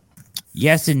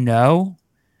 Yes and no.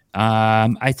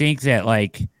 I think that,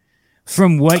 like,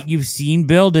 from what you've seen,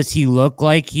 Bill, does he look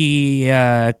like he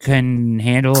can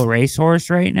handle a racehorse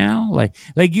right now? Like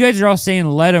you guys are all saying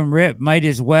let him rip, might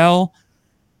as well.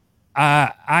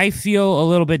 I feel a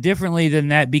little bit differently than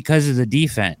that because of the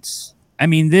defense. I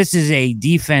mean, this is a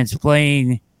defense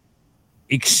playing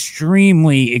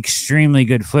extremely, extremely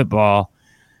good football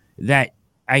that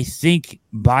I think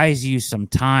buys you some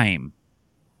time.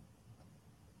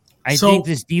 I think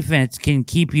this defense can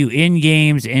keep you in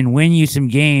games and win you some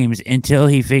games until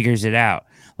he figures it out.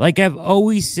 Like I've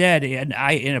always said, in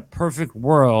a perfect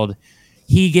world,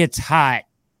 he gets hot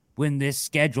when this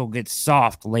schedule gets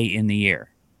soft late in the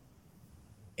year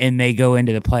and they go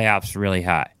into the playoffs really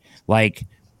hot. Like,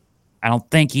 I don't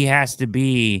think he has to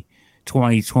be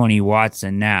 2020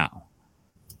 Watson now.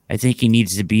 I think he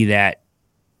needs to be that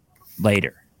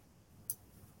later.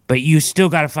 But you still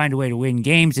got to find a way to win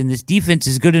games, and this defense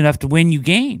is good enough to win you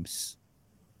games.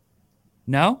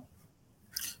 No?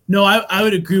 No, I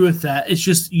would agree with that. It's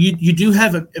just you do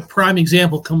have a prime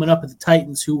example coming up at the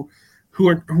Titans who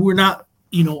are not,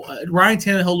 Ryan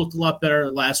Tannehill looked a lot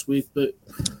better last week, but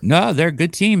no, they're a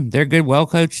good team. They're a good,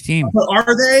 well-coached team. But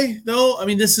are they though? I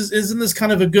mean, isn't this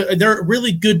kind of a good? They're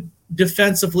really good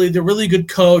defensively. They're really good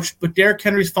coached, but Derrick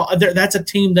Henry's that's a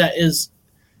team that is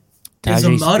a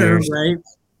mutter, right?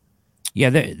 Yeah,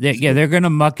 they're gonna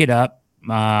muck it up.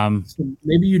 So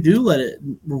maybe you do let it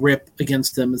rip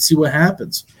against them and see what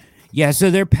happens. Yeah,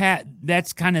 so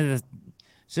that's kind of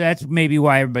so that's maybe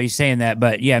why everybody's saying that.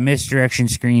 But yeah, misdirection,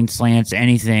 screen, slants,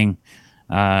 anything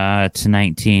to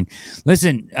 19.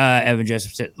 Listen, Evan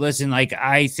Joseph said,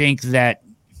 I think that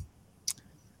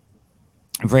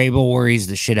Vrabel worries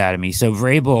the shit out of me. So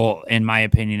Vrabel, in my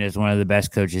opinion, is one of the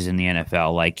best coaches in the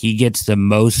NFL. Like, he gets the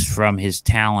most from his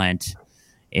talent,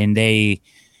 and they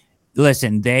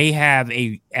have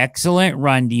a excellent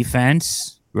run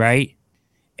defense, right?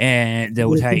 And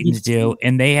the Titans do,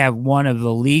 and they have one of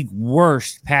the league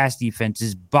worst pass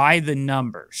defenses by the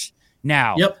numbers.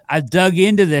 Now, I've dug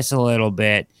into this a little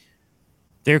bit.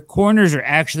 Their corners are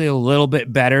actually a little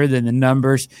bit better than the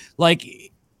numbers. Like,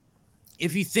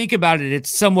 if you think about it, it's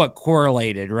somewhat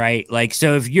correlated, right? Like,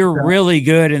 so if you're really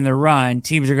good in the run,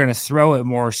 teams are going to throw it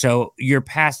more, so your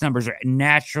pass numbers are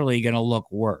naturally going to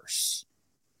look worse.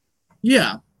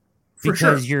 Yeah,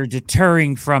 because you're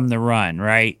deterring from the run,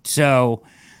 right? So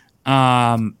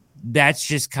that's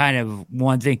just kind of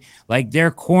one thing. Like,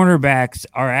 their cornerbacks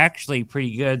are actually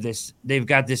pretty good. They've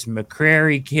got this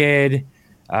McCrary kid,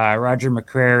 Roger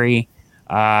McCrary.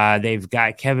 They've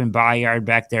got Kevin Byard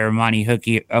back there.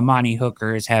 Amani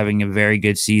Hooker is having a very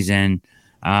good season.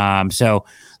 So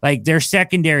like, their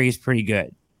secondary is pretty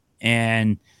good.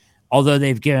 And although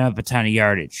they've given up a ton of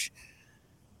yardage,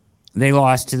 they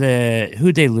lost to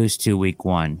who'd they lose to week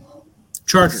 1?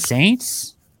 Chargers.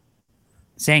 Saints.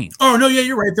 Oh, no, yeah,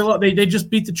 you're right. They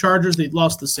just beat the Chargers. They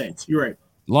lost the Saints. You're right.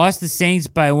 Lost the Saints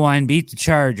by 1, beat the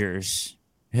Chargers,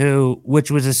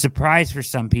 which was a surprise for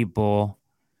some people.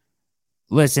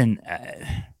 Listen,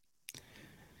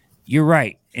 you're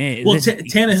right.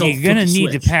 Tannehill, you're going to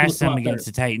need to pass them against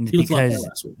the Titans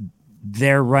because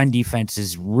their run defense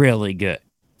is really good.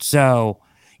 So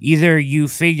either you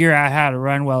figure out how to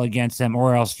run well against them,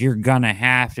 or else you're going to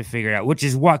have to figure it out, which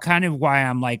is why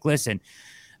I'm like, listen,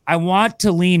 I want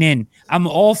to lean in. I'm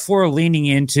all for leaning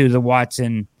into the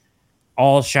Watson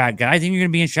all shotgun. I think you're going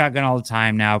to be in shotgun all the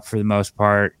time now for the most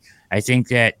part. I think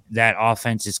that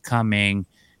offense is coming,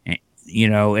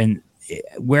 and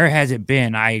where has it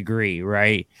been? I agree,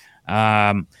 right?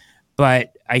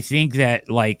 But I think that,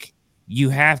 like, you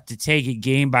have to take it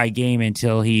game by game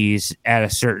until he's at a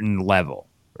certain level,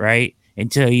 right?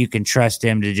 Until you can trust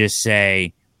him to just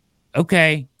say,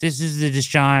 okay, this is the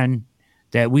Deshaun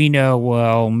that we know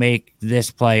will make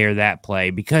this play or that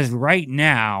play. Because right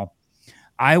now,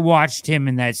 I watched him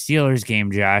in that Steelers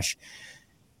game, Josh,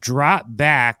 drop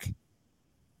back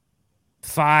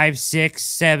 5, 6,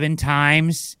 7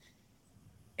 times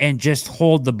and just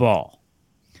hold the ball.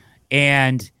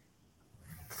 And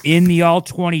in the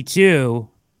all-22,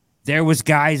 there was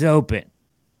guys open.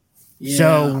 Yeah.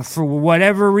 So for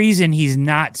whatever reason, he's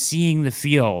not seeing the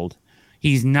field.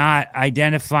 He's not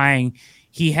identifying.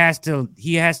 He has to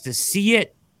see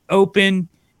it open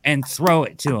and throw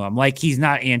it to him. Like, he's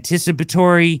not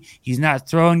anticipatory. He's not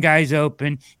throwing guys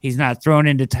open. He's not throwing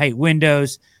into tight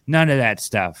windows. None of that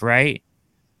stuff, right?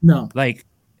 No. Like,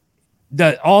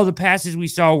 all the passes we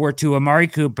saw were to Amari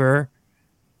Cooper.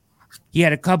 He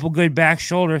had a couple good back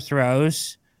shoulder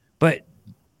throws, but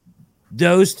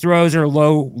those throws are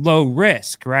low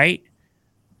risk, right?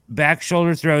 Back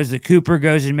shoulder throws that Cooper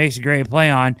goes and makes a great play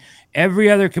on. Every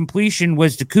other completion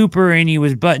was to Cooper, and he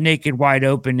was butt naked, wide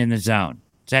open in the zone.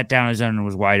 Sat down in the zone and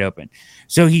was wide open.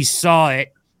 So he saw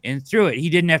it and threw it. He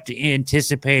didn't have to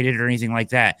anticipate it or anything like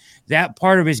that. That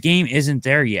part of his game isn't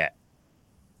there yet,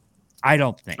 I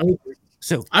don't think.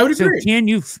 So I would agree.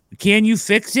 So can you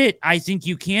fix it? I think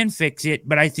you can fix it,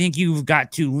 but I think you've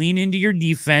got to lean into your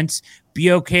defense,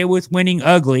 be okay with winning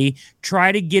ugly,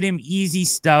 try to get him easy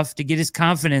stuff to get his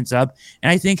confidence up,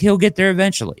 and I think he'll get there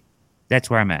eventually. That's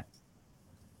where I'm at.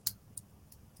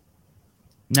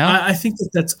 No, I think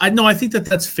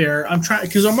that's fair. I'm trying,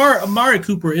 because Amari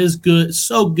Cooper is good,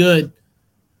 so good.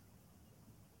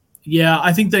 Yeah,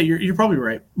 I think that you're probably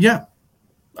right. Yeah,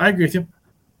 I agree with you.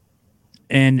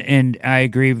 And I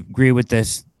agree with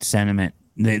this sentiment.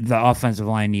 the offensive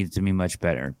line needs to be much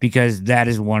better because that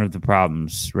is one of the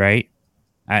problems, right?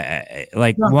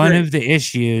 One of the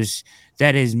issues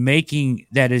that is making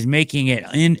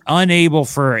it unable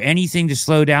for anything to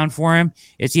slow down for him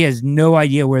is he has no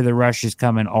idea where the rush is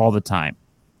coming all the time.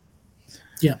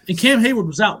 Yeah, and Cam Hayward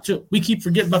was out too. We keep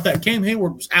forgetting about that. Cam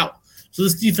Hayward was out, so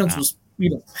this defense was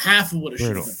half of what it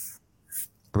should have been.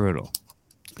 Brutal.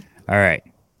 All right,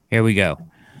 here we go.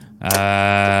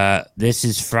 This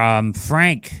is from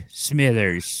Frank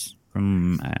Smithers.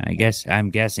 I'm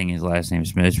guessing his last name is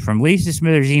Smithers. From Lisa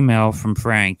Smithers' email from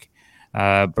Frank,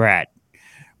 Brad.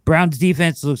 Browns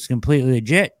defense looks completely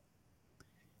legit.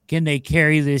 Can they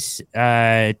carry this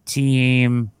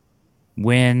team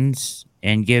wins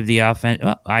and give the offense?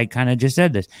 Well, I kind of just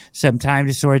said this. Some time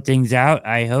to sort things out.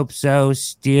 I hope so.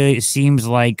 Still seems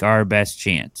like our best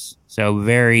chance. So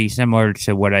very similar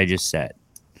to what I just said.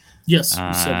 Yes,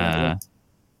 you said that.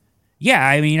 Yeah,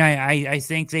 I mean, I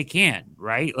think they can,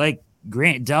 right? Like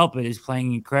Grant Delpit is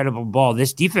playing incredible ball.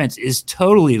 This defense is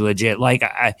totally legit. Like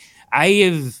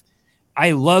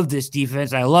I love this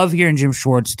defense. I love hearing Jim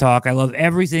Schwartz talk. I love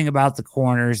everything about the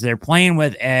corners. They're playing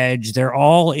with edge. They're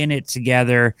all in it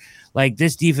together. Like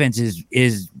this defense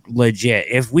is legit.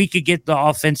 If we could get the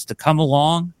offense to come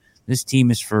along, this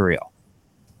team is for real.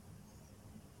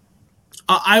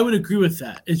 I would agree with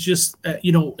that. It's just,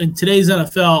 in today's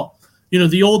NFL,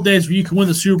 the old days where you can win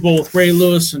the Super Bowl with Ray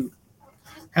Lewis and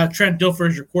have Trent Dilfer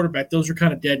as your quarterback, those are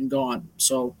kind of dead and gone.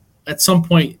 So at some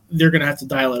point, they're going to have to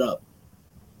dial it up.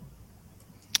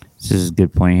 This is a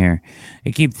good point here.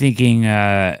 I keep thinking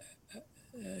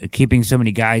keeping so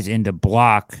many guys into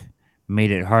block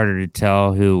made it harder to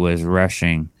tell who was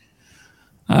rushing.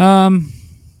 Think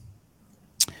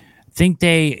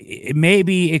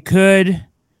it could.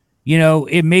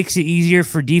 It makes it easier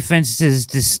for defenses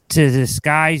to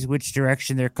disguise which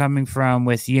direction they're coming from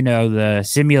with, the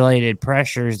simulated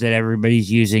pressures that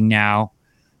everybody's using now,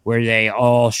 where they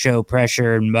all show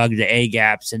pressure and mug the A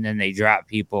gaps, and then they drop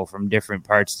people from different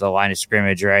parts of the line of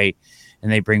scrimmage, right?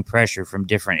 And they bring pressure from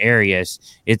different areas.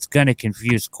 It's going to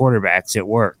confuse quarterbacks. It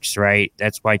works, right?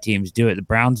 That's why teams do it. The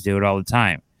Browns do it all the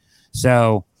time.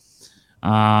 So,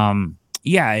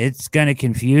 it's going to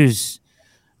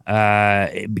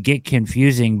get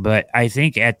confusing, but I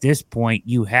think at this point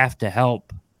you have to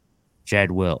help Jed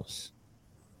Wills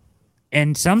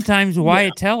and sometimes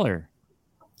Wyatt Teller.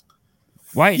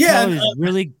 Wyatt Teller is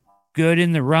really good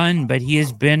in the run, but he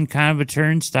has been kind of a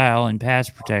turnstile in pass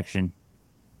protection.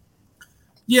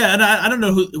 Yeah, and I don't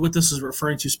know what this is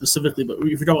referring to specifically, but if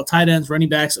you're talking about tight ends, running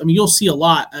backs, I mean, you'll see a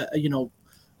lot.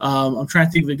 I'm trying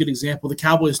to think of a good example. The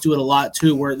Cowboys do it a lot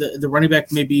too, where the running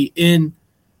back may be in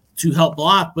to help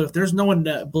block, but if there's no one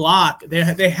to block,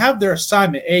 they have their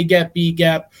assignment: A gap, B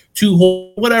gap, two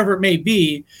hole, whatever it may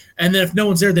be. And then if no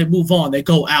one's there, they move on. They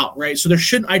go out, right? So there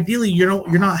shouldn't, ideally, you're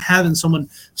not having someone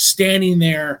standing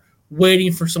there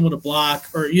waiting for someone to block,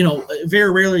 or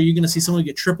very rarely are you going to see someone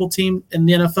get triple teamed in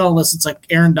the NFL unless it's like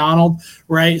Aaron Donald,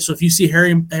 right? So if you see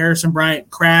Harrison Bryant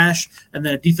crash and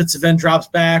then a defensive end drops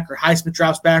back or Highsmith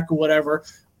drops back or whatever,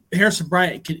 Harrison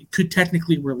Bryant could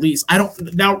technically release.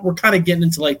 Now we're kind of getting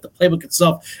into like the playbook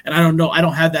itself, and I don't know. I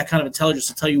don't have that kind of intelligence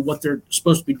to tell you what they're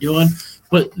supposed to be doing,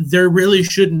 but there really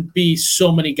shouldn't be so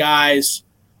many guys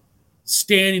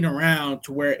standing around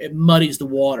to where it muddies the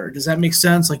water. Does that make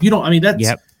sense? Like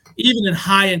even in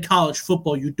high-end college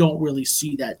football, you don't really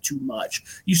see that too much.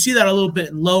 You see that a little bit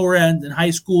in lower end in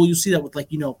high school. You see that with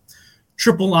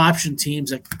triple option teams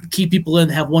that keep people in,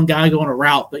 have one guy go on a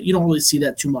route, but you don't really see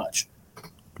that too much.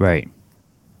 Right.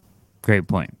 Great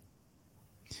point.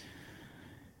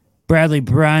 Bradley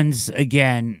Bruns,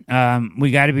 again,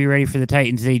 we got to be ready for the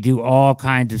Titans. They do all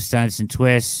kinds of stunts and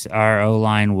twists. Our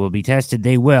O-line will be tested.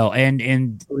 They will.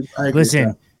 And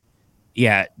listen,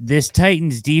 this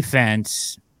Titans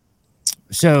defense,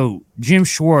 so Jim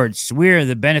Schwartz, we're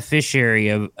the beneficiary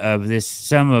of this,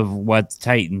 some of what the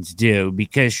Titans do,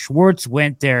 because Schwartz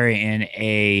went there in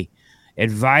a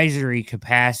advisory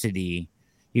capacity.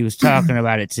 He was talking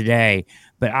about it today,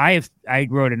 but I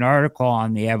wrote an article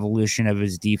on the evolution of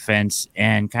his defense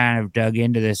and kind of dug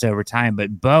into this over time.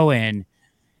 But Bowen,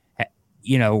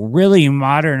 really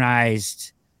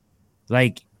modernized.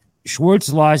 Like Schwartz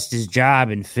lost his job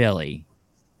in Philly.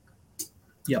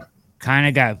 Yep. Kind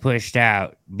of got pushed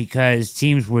out because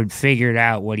teams would figure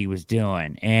out what he was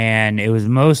doing, and it was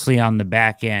mostly on the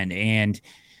back end. And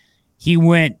he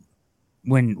went.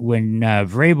 When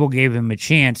Vrabel gave him a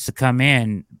chance to come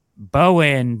in,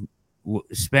 Bowen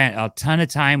spent a ton of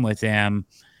time with him,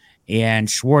 and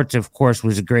Schwartz, of course,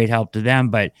 was a great help to them.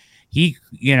 But he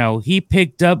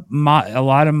picked up a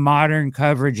lot of modern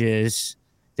coverages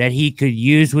that he could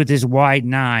use with his wide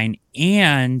 9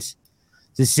 and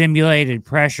the simulated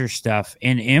pressure stuff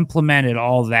and implemented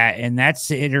all that. And that's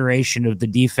the iteration of the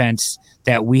defense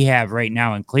that we have right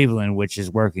now in Cleveland, which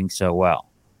is working so well.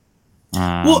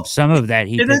 Some of that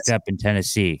he picked up in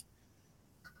Tennessee.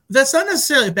 That's not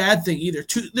necessarily a bad thing either.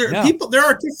 There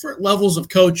are different levels of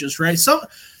coaches, right?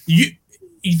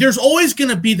 There's always going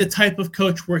to be the type of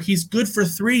coach where he's good for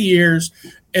 3 years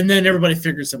and then everybody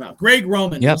figures him out. Greg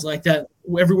Roman was like that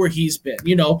everywhere he's been.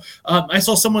 I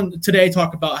saw someone today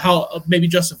talk about how maybe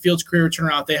Justin Fields' career would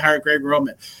turn out. They hired Greg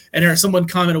Roman, and there someone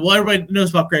commented, "Well, everybody knows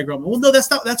about Greg Roman." Well, no, that's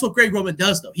what Greg Roman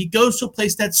does, though. He goes to a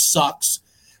place that sucks.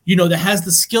 That has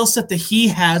the skill set that he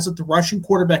has with the Russian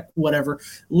quarterback, whatever,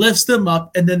 lifts them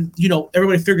up, and then,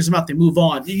 everybody figures them out. They move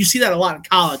on. You see that a lot in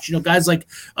college. Guys like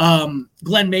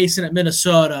Glenn Mason at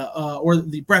Minnesota or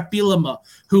the Brett Bielema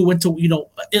who went to,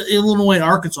 Illinois and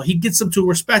Arkansas. He gets them to a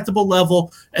respectable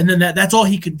level, and then that's all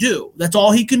he can do. That's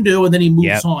all he can do, and then he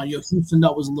moves on. Houston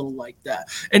Nutt was a little like that.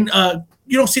 And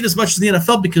you don't see it as much as the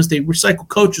NFL because they recycle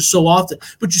coaches so often,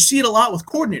 but you see it a lot with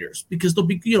coordinators because they'll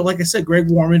be, like I said,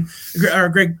 Greg Roman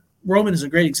is a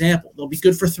great example. They'll be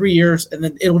good for 3 years and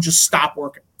then it'll just stop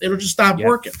working. It'll just stop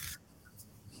working.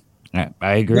 I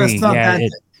agree.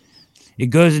 It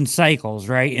goes in cycles,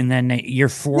 right? And then you're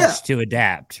forced to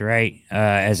adapt, right?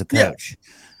 As a coach.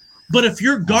 Yeah. But if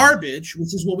you're garbage,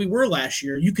 which is what we were last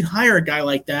year, you can hire a guy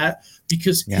like that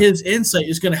because his insight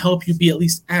is going to help you be at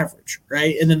least average,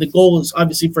 right? And then the goal is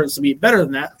obviously for us to be better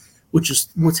than that, which is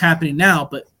what's happening now.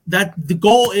 But the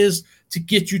goal is to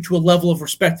get you to a level of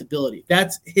respectability.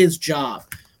 That's his job,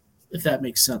 if that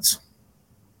makes sense.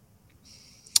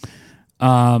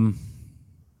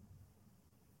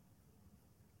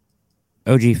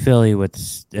 OG Philly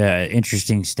with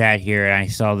interesting stat here. I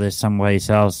saw this someplace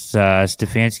else.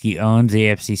 Stefanski owns the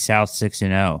AFC South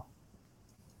 6-0.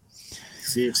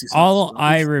 All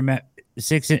I remember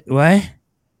 6. What?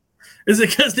 Is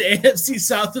it because the AFC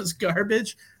South is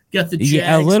garbage? Got the Jags.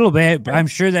 Yeah, a little bit. I'm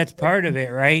sure that's part of it,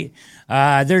 right?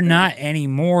 They're not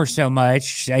anymore so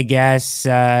much, I guess,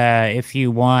 if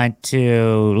you want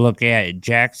to look at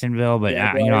Jacksonville. But,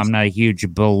 I'm not a huge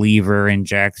believer in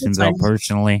Jacksonville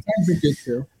personally. Good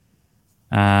too.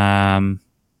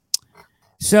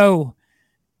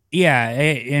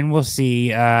 And we'll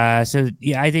see. I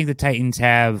think the Titans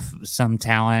have some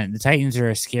talent. The Titans are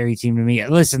a scary team to me.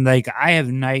 Listen, I have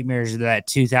nightmares of that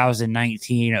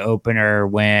 2019 opener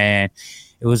when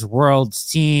it was World's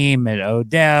team and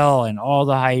Odell and all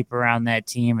the hype around that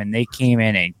team, and they came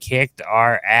in and kicked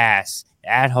our ass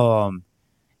at home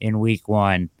in week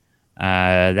 1.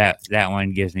 That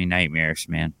one gives me nightmares,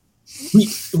 man.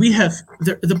 We have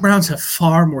the Browns have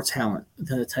far more talent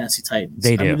than the Tennessee Titans.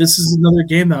 They do. This is another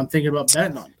game that I'm thinking about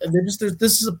betting on.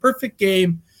 This is a perfect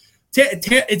game.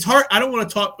 It's hard. I don't want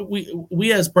to talk.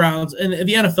 We as Browns and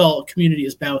the NFL community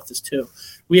is bad with this too.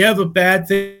 We have a bad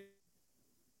thing.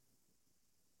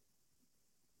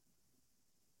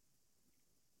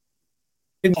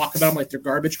 Talk about them like they're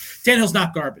garbage. Tannehill's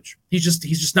not garbage. He's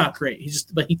just not great.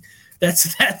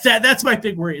 That's my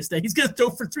big worry is that he's going to throw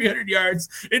for 300 yards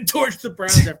and torch the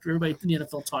Browns after everybody in the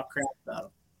NFL talk crap about him.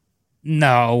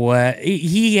 No,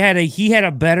 he had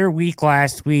a better week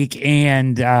last week,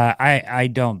 and I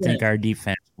don't think our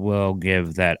defense will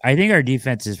give that. I think our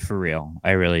defense is for real.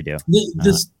 I really do.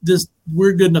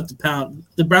 We're good enough to pound.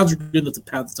 The Browns are good enough to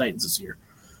pound the Titans this year.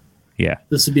 Yeah,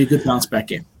 this would be a good bounce back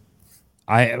game.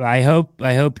 I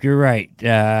hope you're right.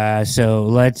 So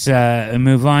let's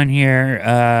move on here.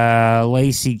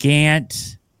 Lacey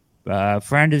Gant,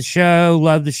 friend of the show,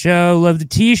 love the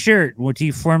T-shirt.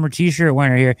 Former T-shirt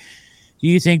winner here. Do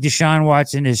you think Deshaun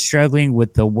Watson is struggling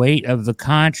with the weight of the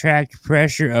contract,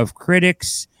 pressure of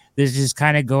critics? This is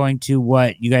kind of going to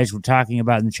what you guys were talking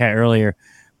about in the chat earlier.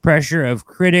 Pressure of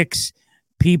critics,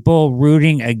 people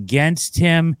rooting against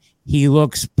him. He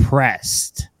looks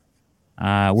pressed.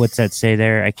 What's that say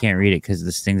there? I can't read it because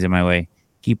this thing's in my way.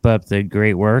 Keep up the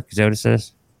great work. Is that what it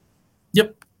says?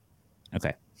 Yep.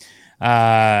 Okay.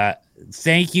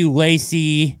 Thank you,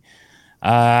 Lacey.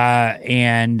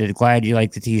 And glad you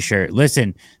like the T-shirt.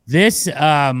 Listen, this is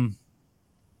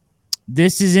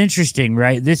interesting,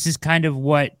 right? This is kind of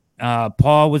what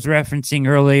Paul was referencing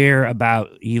earlier about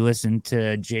he listened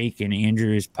to Jake and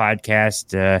Andrew's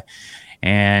podcast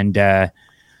and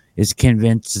is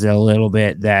convinced a little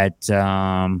bit that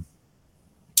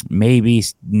maybe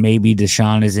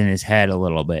Deshaun is in his head a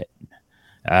little bit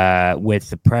with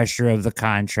the pressure of the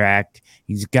contract.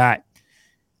 He's got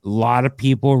a lot of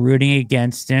people rooting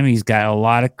against him. He's got a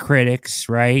lot of critics,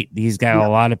 right? He's got a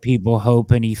lot of people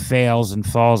hoping he fails and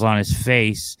falls on his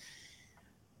face.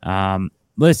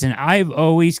 listen, I've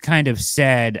always kind of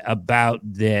said about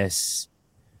this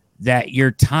that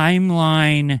your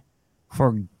timeline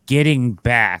for getting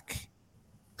back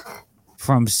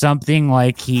from something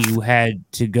like he had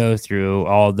to go through,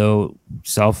 although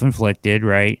self-inflicted,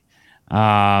 right?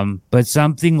 But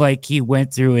something like he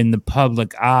went through in the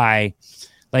public eye,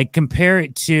 like compare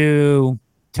it to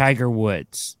Tiger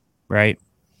Woods, right?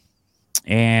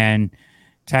 And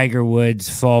Tiger Woods'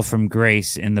 fall from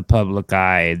grace in the public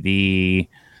eye, the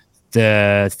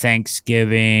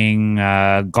Thanksgiving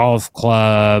golf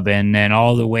club, and then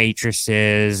all the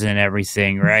waitresses and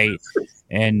everything, right?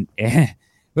 and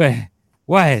what?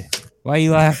 Why are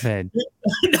you laughing?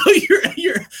 No,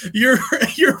 you're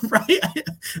right.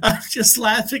 I'm just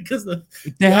laughing because the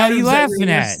hell are you laughing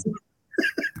at?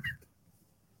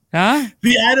 Huh?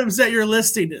 The items that you're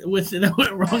listing with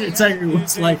went wrong in Tiger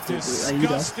Woods' life.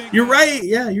 You're right.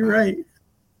 Yeah, you're right.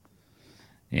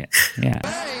 Yeah.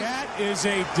 That is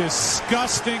a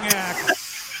disgusting act.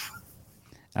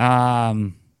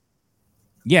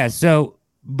 Yeah. So,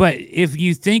 but if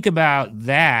you think about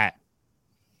that,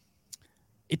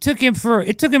 it took him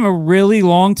a really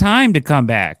long time to come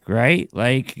back, right?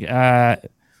 Like, yeah,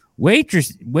 wasn't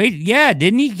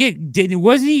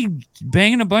he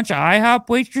banging a bunch of IHOP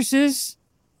waitresses?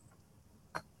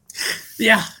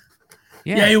 Yeah,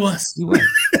 he was.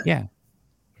 Yeah.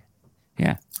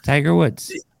 Tiger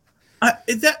Woods.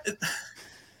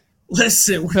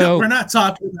 Listen, we're not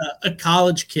talking about a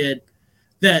college kid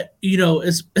that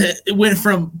went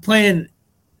from playing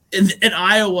in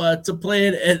Iowa to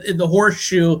playing in the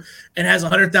Horseshoe and has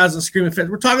 100,000 screaming fans.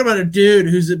 We're talking about a dude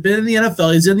who's been in the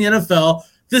NFL. He's in the NFL.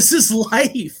 This is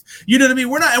life. You know what I mean?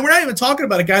 We're not even talking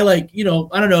about a guy like, I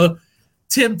don't know,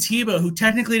 Tim Tebow, who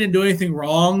technically didn't do anything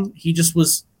wrong. He just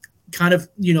was kind of,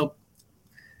 in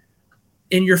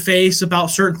your face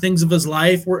about certain things of his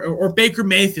life, or Baker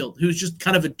Mayfield, who's just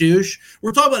kind of a douche.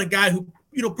 We're talking about a guy who,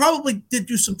 probably did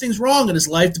do some things wrong in his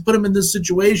life to put him in this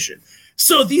situation.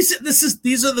 So these are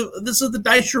the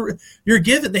dice you're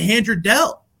given, the hand you're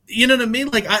dealt. You know what I mean?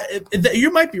 Like,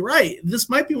 you might be right. This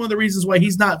might be one of the reasons why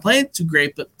he's not playing too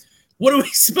great. But what are we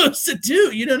supposed to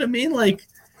do? You know what I mean? Like,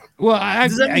 well, I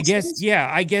guess sense? Yeah.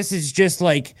 I guess it's just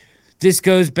like this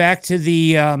goes back to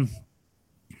the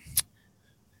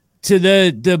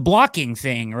blocking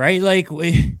thing, right? Like,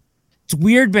 it's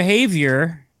weird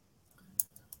behavior,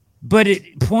 but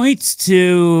it points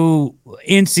to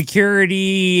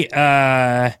insecurity,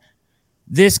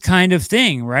 this kind of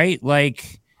thing, right?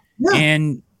 Like, yeah.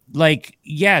 And like,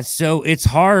 yeah, so it's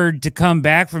hard to come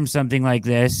back from something like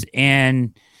this,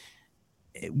 and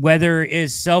whether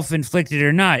it's self-inflicted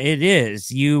or not, it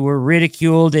is. You were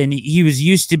ridiculed, and he was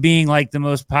used to being like the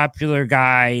most popular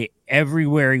guy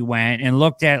everywhere he went and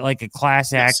looked at like a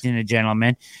class act and a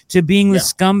gentleman, to being the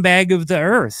scumbag of the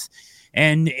earth,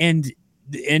 and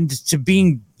to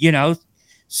being,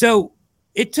 so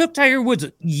it took Tiger Woods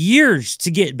years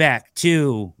to get back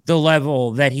to the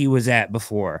level that he was at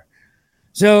before.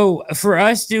 So for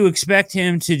us to expect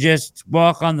him to just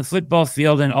walk on the football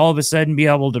field and all of a sudden be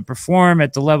able to perform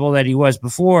at the level that he was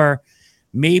before,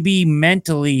 maybe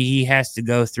mentally he has to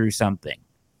go through something.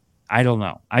 I don't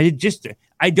know. I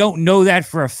don't know that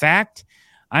for a fact.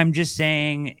 I'm just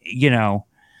saying,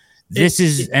 this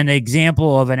is an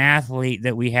example of an athlete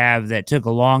that we have that took a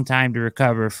long time to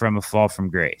recover from a fall from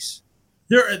grace.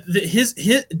 His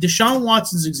Deshaun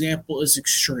Watson's example is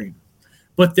extreme,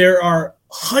 but there are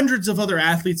hundreds of other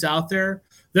athletes out there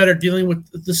that are dealing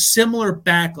with the similar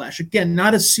backlash. Again,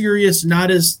 not as serious,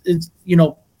 not as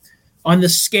on the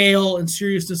scale and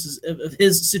seriousness of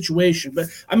his situation. But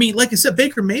I mean, like I said,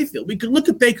 Baker Mayfield. We could look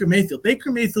at Baker Mayfield.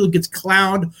 Baker Mayfield gets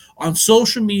clowned on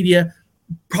social media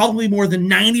probably more than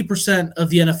 90% of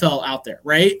the NFL out there,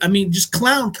 right? I mean, just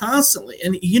clown constantly.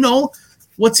 And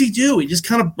what's he do? He just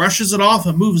kind of brushes it off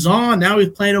and moves on. Now he's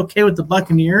playing okay with the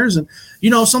Buccaneers, and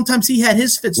sometimes he had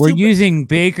his fits. We're using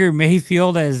Baker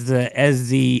Mayfield as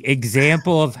the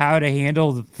example of how to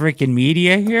handle the freaking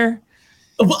media here.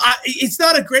 Well, it's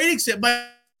not a great example. My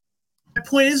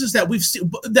point is that we've seen.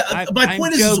 My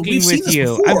point is we've seen this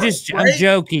before. I'm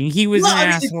joking. He was an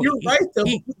asshole. You're right, though.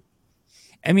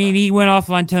 He went off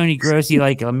on Tony Grossi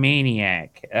like a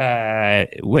maniac.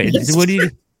 What did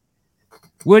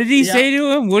he say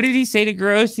to him? What did he say to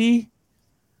Grossi?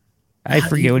 I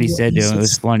forget what he said to him. It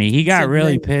was funny. He got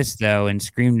really pissed though and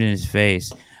screamed in his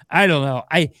face. I don't know.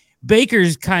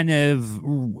 Baker's kind of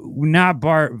not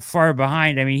far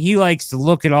behind. I mean, he likes to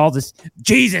look at all this.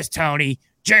 Jesus, Tony.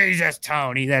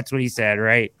 That's what he said,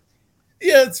 right?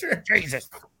 Yeah, that's right. Jesus,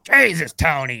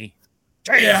 Tony.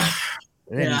 Jesus. Yeah.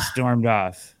 And then he stormed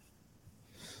off.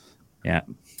 Yeah.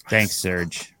 Thanks,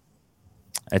 Serge.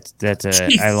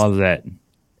 I love that.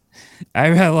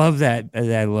 I love that.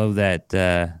 I love that.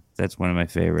 That's one of my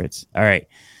favorites. All right.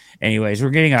 Anyways, we're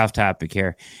getting off topic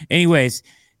here. Anyways,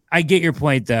 I get your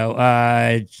point though.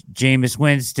 Jameis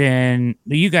Winston,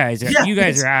 you guys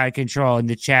are out of control in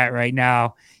the chat right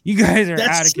now. You guys are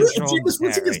out of control. Jameis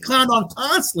Winston gets clowned on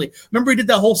constantly. Remember he did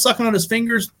that whole sucking on his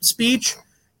fingers speech?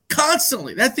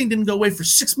 Constantly. That thing didn't go away for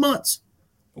 6 months.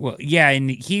 Well, yeah,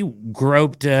 and he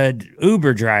groped an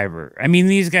Uber driver. I mean,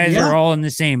 these guys are all in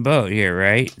the same boat here,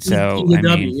 right? So,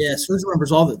 Serge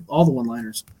remembers all the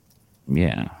one-liners.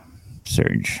 Yeah,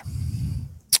 Serge.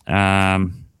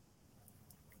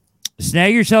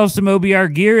 Snag yourself some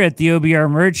OBR gear at the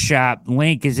OBR merch shop.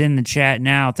 Link is in the chat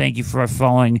now. Thank you for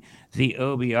following the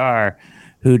OBR,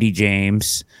 Hootie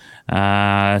James.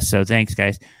 So thanks,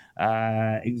 guys.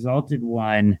 Exalted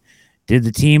One. Did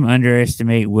the team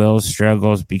underestimate Will's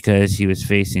struggles because he was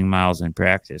facing Miles in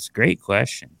practice? Great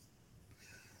question.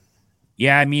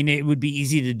 Yeah, I mean, it would be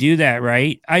easy to do that,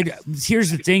 right?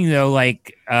 Here's the thing, though.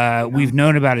 Like, we've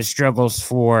known about his struggles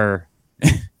for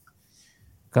a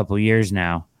couple years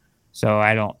now, so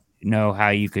I don't know how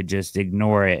you could just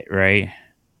ignore it, right?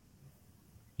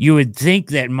 You would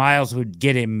think that Miles would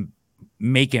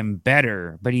make him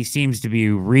better, but he seems to be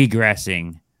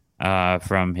regressing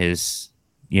from his,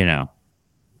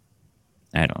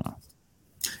 I don't know.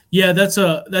 Yeah, that's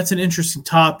an interesting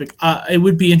topic. It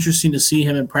would be interesting to see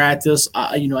him in practice.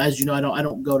 As you know, I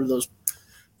don't go to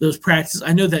those practices.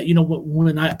 I know that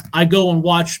when I go and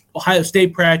watch Ohio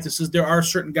State practices, there are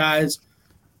certain guys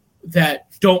that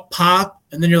don't pop,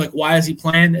 and then you're like, why is he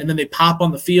playing? And then they pop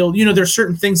on the field. There's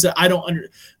certain things that I don't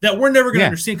that we're never going to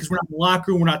understand because we're not in the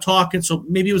locker room, we're not talking. So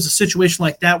maybe it was a situation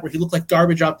like that where he looked like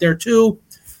garbage out there too,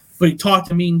 but he talked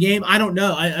a mean game. I don't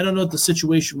know. I don't know what the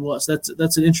situation was.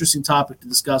 That's an interesting topic to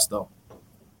discuss, though.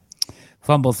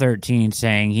 Fumble 13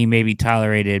 saying he may be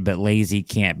tolerated, but lazy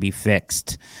can't be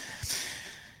fixed.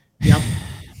 Yep.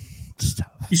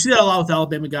 You see that a lot with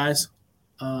Alabama guys.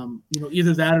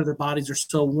 Either that or their bodies are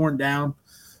so worn down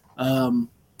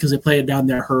because they play it down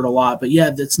there, hurt a lot. But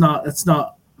yeah, that's not.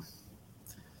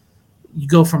 You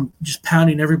go from just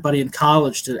pounding everybody in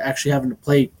college to actually having to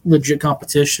play legit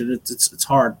competition. It's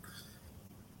hard.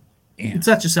 Yeah. It's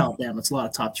not just Alabama; it's a lot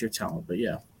of top tier talent. But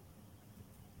yeah,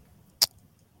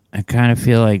 I kind of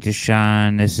feel like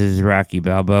Deshaun. This is Rocky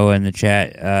Balboa in the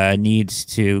chat. Needs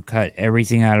to cut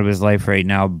everything out of his life right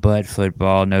now, but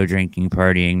football. No drinking,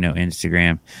 partying, no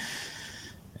Instagram.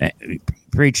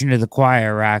 Preaching to the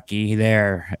choir, Rocky.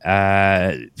 There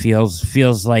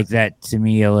feels like that to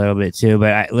me a little bit too.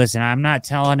 But listen, I'm not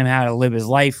telling him how to live his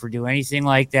life or do anything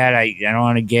like that. I don't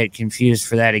want to get confused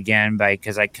for that again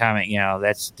because I comment.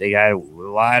 They got a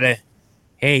lot of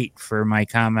hate for my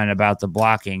comment about the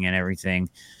blocking and everything.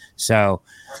 So,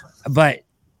 but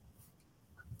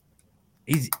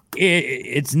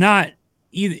it's not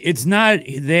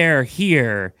there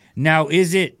here now.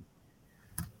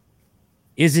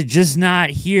 Is it just not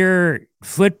here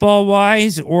football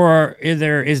wise, or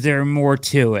is there more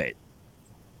to it?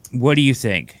 What do you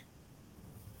think?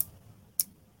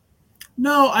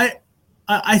 No,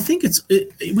 I think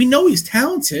we know he's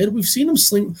talented. We've seen him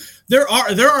sling. There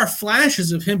are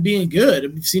flashes of him being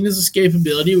good. We've seen his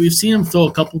escapability. We've seen him throw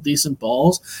a couple decent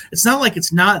balls. It's not like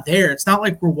it's not there. It's not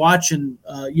like we're watching.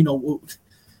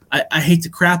 I hate to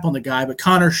crap on the guy, but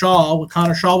Connor Shaw. When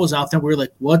Connor Shaw was out there, we were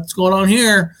like, "What's going on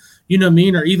here?" You know what I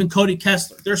mean? Or even Cody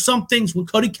Kessler. There's some things when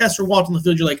Cody Kessler walked on the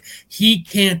field, you're like, he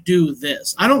can't do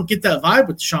this. I don't get that vibe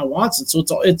with Deshaun Watson. So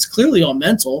it's clearly all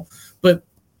mental. But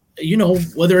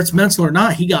whether it's mental or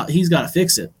not, he's got to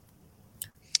fix it.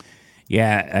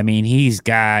 Yeah, I mean, he's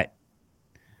got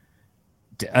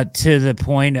to the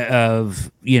point of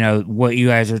what you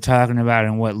guys are talking about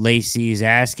and what Lacey's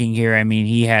asking here. I mean,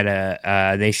 he had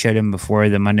they showed him before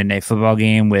the Monday Night Football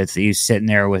game he was sitting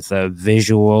there with a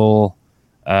visual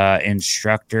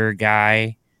instructor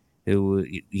guy who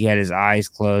he had his eyes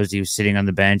closed. He was sitting on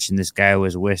the bench, and this guy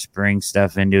was whispering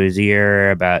stuff into his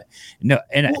ear about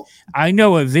I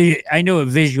know what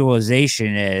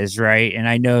visualization is, right? And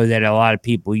I know that a lot of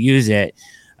people use it,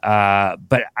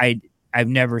 but I've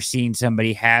never seen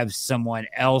somebody have someone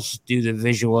else do the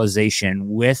visualization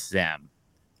with them.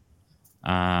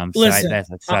 Listen, I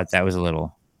thought that was a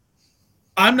little.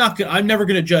 I'm never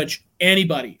gonna judge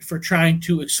anybody for trying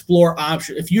to explore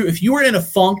options. If you were in a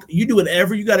funk, you do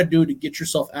whatever you got to do to get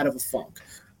yourself out of a funk.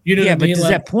 You know what I mean? Doesn't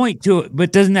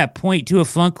that point to a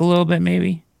funk a little bit,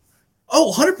 maybe?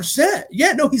 Oh, 100%.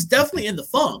 Yeah, no, he's definitely in the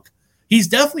funk.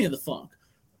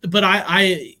 But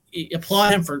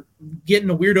applaud him for getting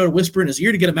a weirdo to whisper in his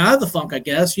ear to get him out of the funk, I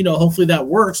guess. Hopefully that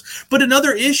works. But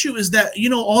another issue is that,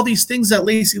 all these things that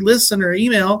Lacey lists in her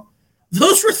email,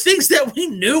 those were things that we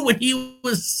knew when he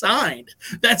was signed.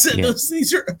 That's it. Yeah.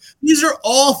 These are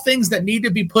all things that need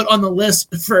to be put on the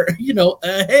list for,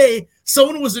 hey,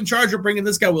 someone was in charge of bringing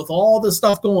this guy with all this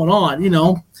stuff going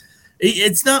on.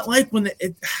 It's not like when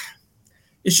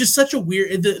it's just such a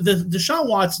weird. The Deshaun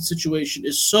Watson situation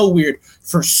is so weird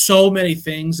for so many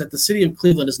things that the city of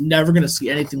Cleveland is never going to see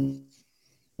anything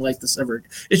like this ever.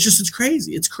 It's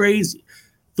crazy. It's crazy.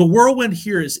 The whirlwind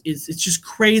here is it's just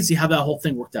crazy how that whole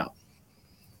thing worked out.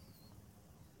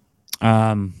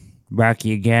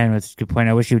 Rocky again. That's a good point.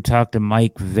 I wish you would talk to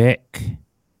Mike Vick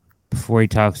before he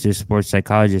talks to a sports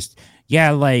psychologist.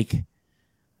 Yeah,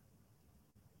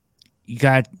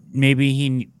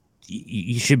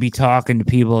 you should be talking to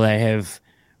people that have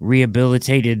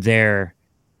rehabilitated their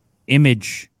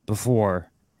image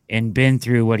before and been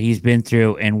through what he's been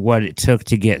through and what it took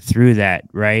to get through that,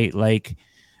 right?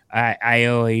 I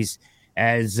always,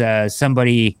 as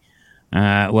somebody,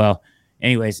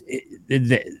 anyways,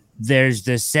 there's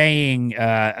the saying,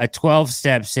 a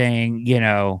 12-step saying,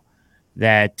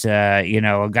 that,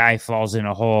 a guy falls in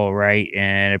a hole, right?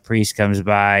 And a priest comes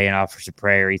by and offers a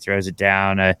prayer. He throws it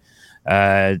down.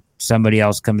 Somebody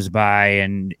else comes by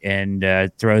and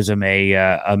throws him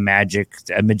a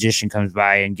magician comes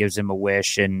by and gives him a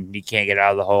wish and he can't get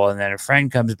out of the hole. And then a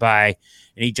friend comes by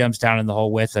and he jumps down in the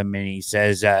hole with him and he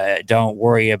says, don't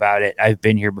worry about it. I've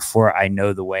been here before. I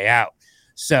know the way out.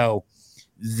 So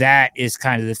that is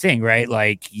kind of the thing,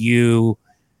 right? You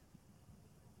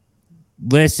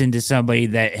listen to somebody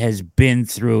that has been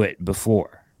through it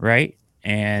before, right?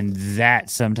 And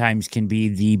that sometimes can be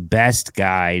the best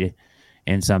guide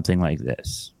in something like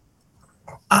this.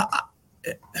 I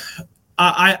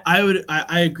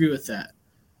agree with that.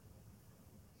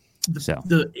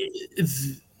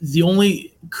 The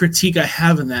only critique I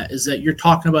have in that is that you're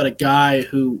talking about a guy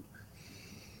who,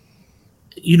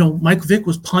 Mike Vick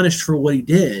was punished for what he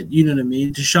did. You know what I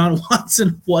mean? Deshaun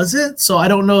Watson wasn't. So I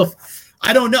don't know if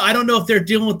they're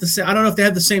dealing with the same. I don't know if they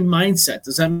have the same mindset.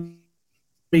 Does that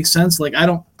make sense? I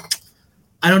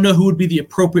don't know who would be the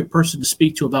appropriate person to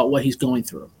speak to about what he's going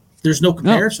through. There's no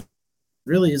comparison.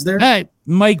 No. Really, is there?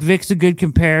 Mike Vick's a good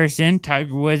comparison.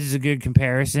 Tiger Woods is a good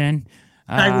comparison.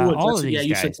 Tiger Woods. All of these guys.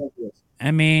 You said Tiger Woods.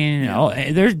 I mean,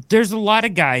 there's a lot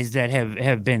of guys that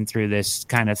have been through this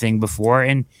kind of thing before,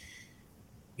 and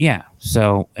yeah.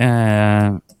 So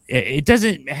it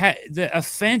doesn't. The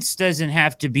offense doesn't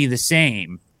have to be the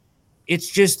same. It's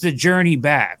just the journey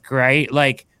back, right?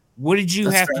 What did you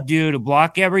have to do to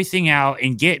block everything out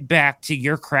and get back to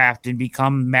your craft and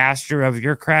become master of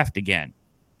your craft again?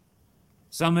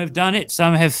 Some have done it,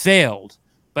 some have failed,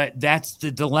 but that's the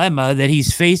dilemma that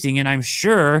he's facing. And I'm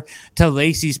sure, to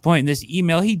Lacey's point in this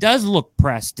email, he does look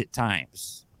pressed at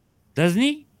times, doesn't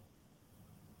he?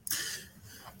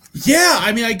 Yeah,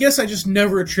 I mean, I guess I just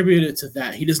never attributed it to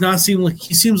that. He does not seem like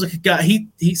he seems like a guy.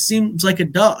 He seems like a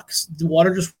duck. The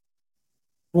water just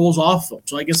rolls off him.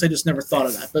 So I guess I just never thought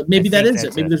of that. But maybe that is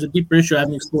it. Maybe there's a deeper issue I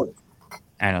haven't explored.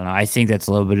 I don't know. I think that's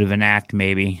a little bit of an act,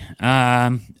 maybe.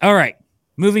 All right.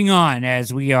 Moving on,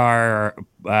 as we are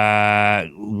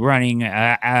running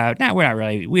out. We're not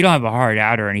really. We don't have a hard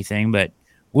out or anything, but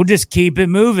we'll just keep it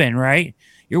moving, right?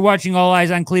 You're watching All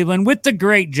Eyes on Cleveland with the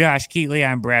great Josh Keatley.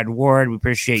 I'm Brad Ward. We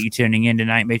appreciate you tuning in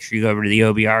tonight. Make sure you go over to the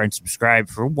OBR and subscribe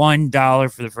for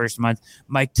 $1 for the first month.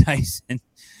 Mike Tyson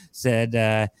said,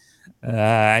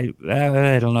 I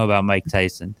don't know about Mike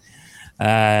Tyson.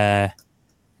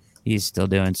 He's still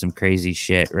doing some crazy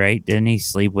shit, right? Didn't he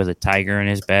sleep with a tiger in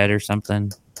his bed or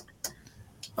something?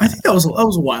 I think that was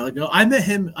a while ago. I met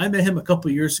him a couple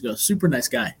of years ago. Super nice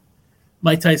guy.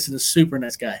 Mike Tyson is a super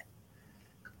nice guy.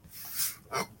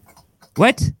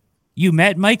 What? You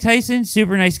met Mike Tyson?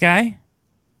 Super nice guy?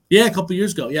 Yeah, a couple of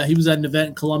years ago. Yeah, he was at an event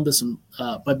in Columbus, and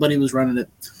my buddy was running it.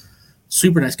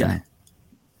 Super nice guy.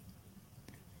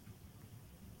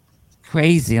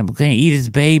 Crazy. I'm going to eat his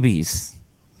babies.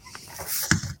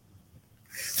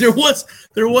 There was.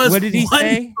 What did he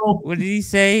say? What did he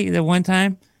say the one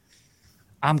time?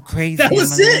 I'm crazy. That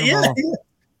was it. Yeah.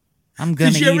 I'm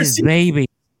going to eat his baby.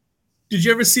 Did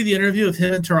you ever see the interview of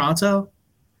him in Toronto?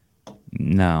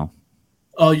 No.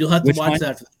 Oh, you'll have to watch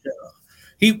that for the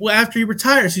show. After he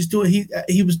retires,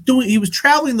 he was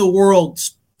traveling the world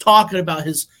talking about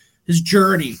his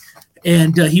journey,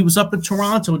 and he was up in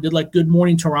Toronto and did Good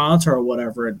Morning Toronto or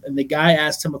whatever, and the guy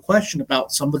asked him a question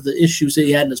about some of the issues that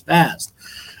he had in his past,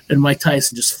 and Mike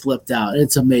Tyson just flipped out.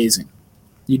 It's amazing.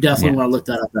 You definitely want to look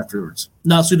that up afterwards.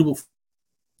 Not suitable for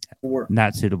work.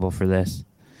 Not suitable for this.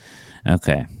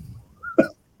 Okay.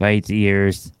 Bites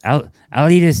ears. I'll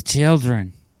eat his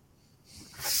children.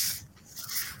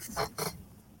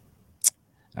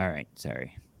 All right,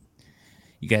 sorry.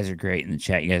 You guys are great in the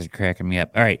chat. You guys are cracking me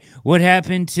up. All right, what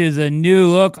happened to the new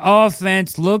look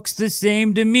offense? Looks the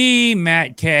same to me,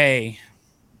 Matt K.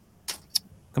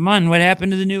 Come on, what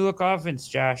happened to the new look offense,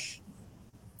 Josh?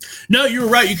 No, you're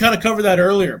right. You kind of covered that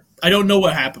earlier. I don't know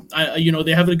what happened.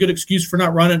 They have a good excuse for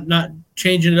not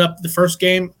changing it up the first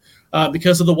game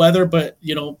because of the weather. But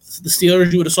the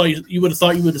Steelers, you would have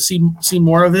thought you would have seen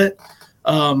more of it.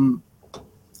 They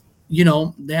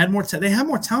had more. They have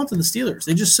more talent than the Steelers.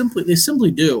 They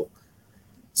simply do.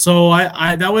 So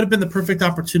I that would have been the perfect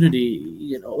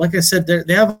opportunity. Like I said,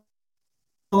 they have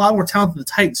a lot more talent than the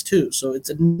Titans too. So it's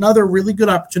another really good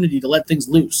opportunity to let things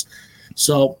loose.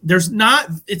 So it's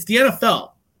the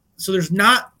NFL. So there's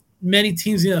not many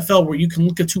teams in the NFL where you can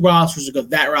look at two rosters and go,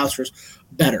 that roster's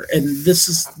better. And this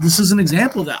is an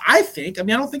example of that. I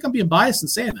don't think I'm being biased in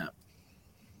saying that.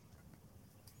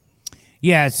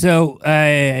 Yeah, so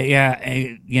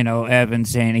Evan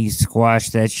saying he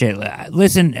squashed that shit.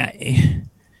 Listen,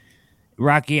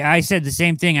 Rocky, I said the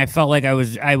same thing. I felt like I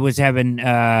was having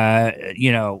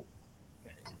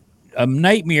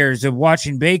nightmares of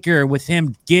watching Baker with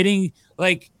him getting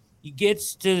he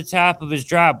gets to the top of his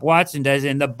drop, Watson does,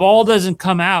 and the ball doesn't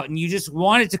come out, and you just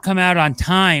want it to come out on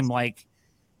time,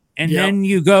 then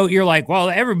you're like,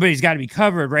 well, everybody's got to be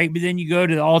covered, right? But then you go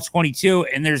to the all 22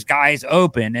 and there's guys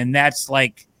open, and that's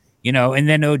and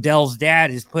then Odell's dad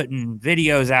is putting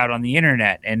videos out on the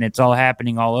internet, and it's all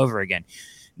happening all over again.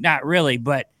 Not really,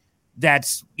 but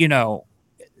that's,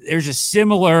 there's a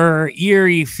similar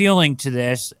eerie feeling to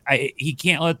this. He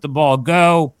can't let the ball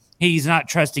go. He's not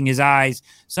trusting his eyes,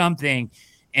 something.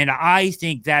 And I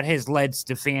think that has led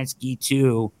Stefanski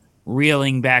to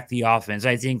reeling back the offense.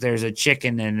 I think there's a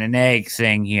chicken and an egg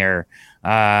thing here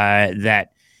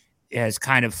that has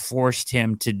kind of forced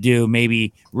him to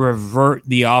maybe revert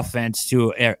the offense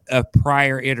to a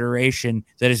prior iteration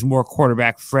that is more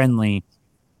quarterback friendly.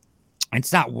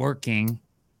 It's not working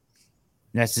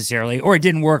necessarily, or it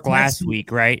didn't work last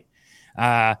week, right?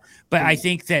 But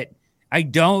I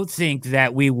don't think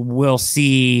that we will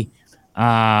see.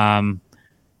 I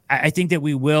think that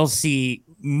we will see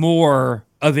more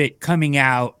of it coming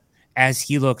out as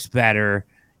he looks better,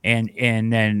 and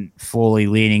then fully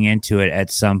leaning into it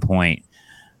at some point.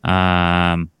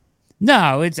 I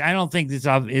don't think his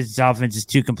offense is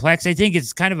too complex. I think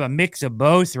it's kind of a mix of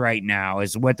both right now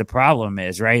is what the problem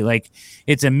is, right?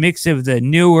 It's a mix of the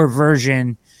newer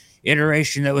version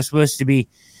iteration that was supposed to be.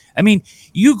 I mean,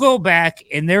 you go back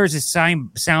and there was a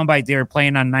soundbite they were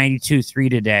playing on 92.3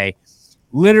 today.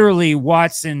 Literally,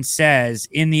 Watson says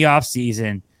in the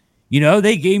offseason,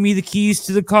 they gave me the keys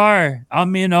to the car.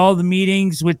 I'm in all the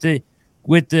meetings with the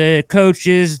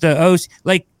coaches, the OC.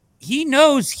 He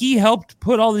knows he helped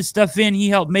put all this stuff in. He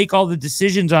helped make all the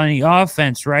decisions on the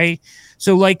offense, right?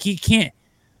 So, he can't,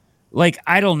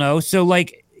 I don't know. So,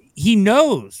 he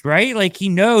knows, right? He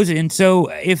knows. And so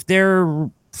if they're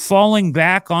falling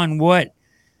back on what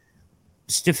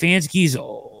Stefanski's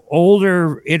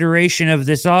older iteration of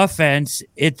this offense,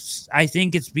 I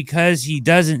think it's because he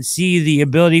doesn't see the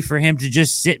ability for him to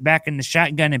just sit back in the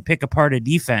shotgun and pick apart a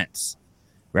defense,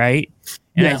 right?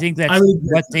 And I think that's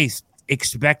what they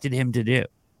expected him to do.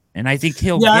 And I think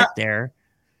he'll get there.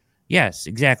 Yes,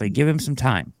 exactly. Give him some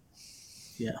time.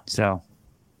 Yeah. So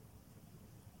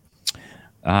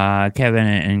Kevin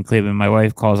in Cleveland, my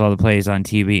wife calls all the plays on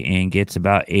TV and gets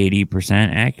about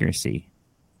 80% accuracy.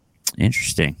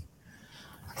 Interesting.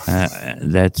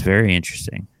 That's very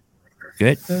interesting.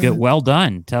 Good. Well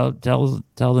done. Tell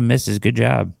the missus. Good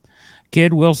job.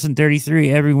 Kid Wilson 33.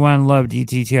 Everyone loved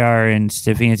DTR and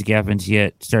Stefanski happens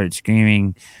yet started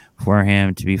screaming for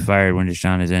him to be fired when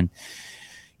Deshaun is in.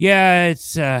 Yeah,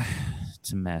 it's a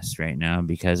mess right now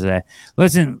because of that.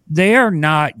 Listen, they are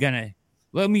not gonna.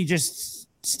 Let me just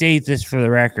state this for the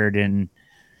record, and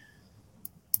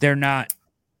they're not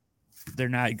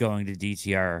going to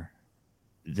DTR.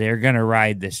 They're gonna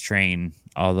ride this train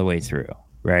all the way through,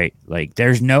 right?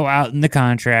 There's no out in the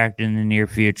contract in the near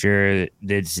future.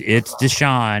 It's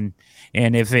Deshaun,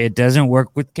 and if it doesn't work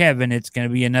with Kevin, it's gonna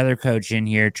be another coach in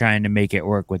here trying to make it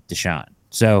work with Deshaun.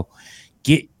 So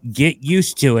get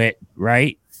used to it,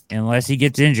 right? Unless he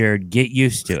gets injured, get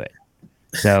used to it.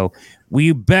 So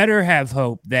we better have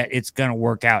hope that it's going to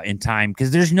work out in time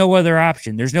because there's no other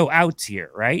option. There's no outs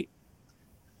here, right?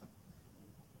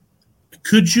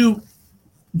 Could you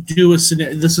do a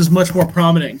scenario? This is much more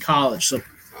prominent in college, so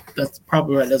that's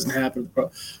probably why it doesn't happen.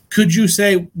 Could you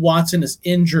say Watson is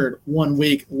injured 1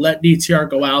 week, let DTR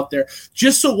go out there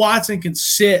just so Watson can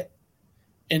sit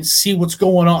and see what's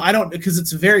going on. I don't, because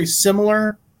it's very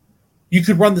similar. You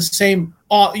could run the same.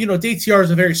 DTR is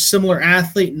a very similar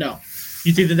athlete. No,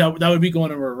 you think that would be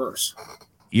going in reverse?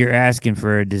 You're asking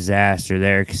for a disaster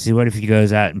there. Because see, what if he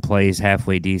goes out and plays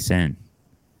halfway decent?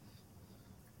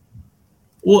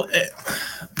 Well,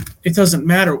 it doesn't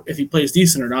matter if he plays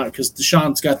decent or not because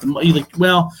Deshaun's got the money. Like,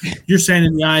 well, you're saying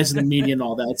in the eyes of the media and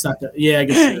all that. It's not that. Yeah, I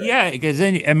guess. Yeah, because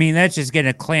then that's just going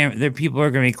to clamor. The people are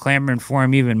going to be clamoring for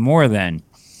him even more then.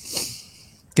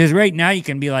 Because right now you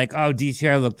can be like, oh,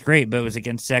 DTR looked great, but it was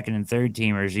against second and third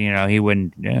teamers. He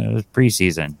wouldn't. It was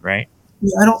preseason, right?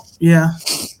 Yeah.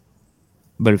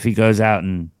 But if he goes out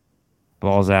and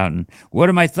balls out, and what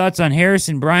are my thoughts on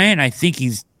Harrison Bryant? I think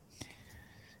he's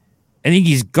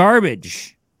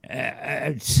garbage.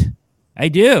 I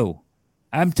do.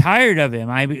 I'm tired of him.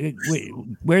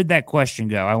 Where'd that question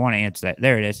go? I want to answer that.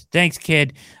 There it is. Thanks,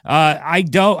 kid. I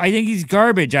think he's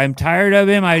garbage. I'm tired of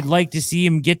him. I'd like to see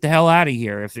him get the hell out of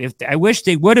here. If I wish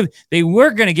they would have. They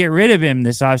were going to get rid of him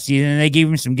this offseason, and they gave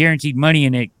him some guaranteed money,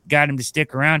 and it got him to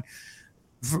stick around.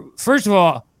 First of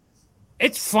all,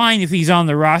 it's fine if he's on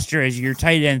the roster as your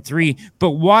tight end 3,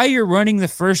 but why you're running the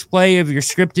first play of your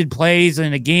scripted plays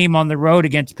in a game on the road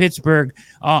against Pittsburgh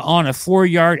on a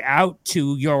 4-yard out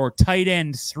to your tight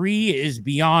end 3 is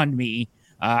beyond me.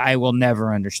 I will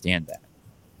never understand that.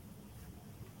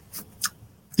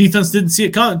 Defense didn't see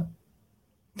it coming.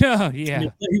 Oh, yeah.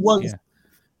 He was.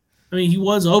 Yeah. He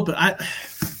was open.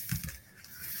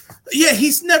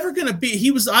 He's never going to be. He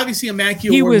was obviously a Mackey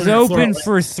Award. He was open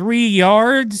for 3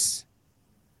 yards.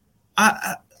 We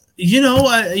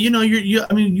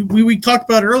talked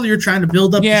about earlier trying to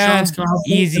build up Deshaun's confidence.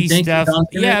 Easy stuff.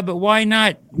 Yeah, but why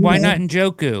not? Why not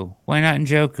Njoku? Why not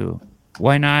Njoku?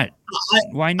 Why not?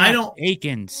 Why not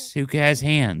Akins, who has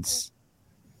hands?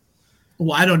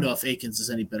 Well, I don't know if Akins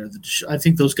is any better than Deshaun. I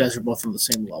think those guys are both on the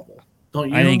same level. Don't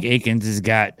you? I think Akins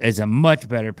is a much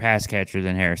better pass catcher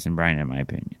than Harrison Bryant, in my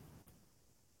opinion.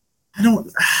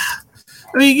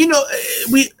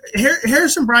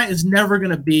 Harrison Bryant is never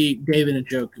going to be David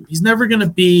Njoku. He's never going to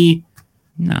be,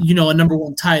 a number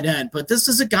 1 tight end. But this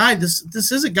is a guy. This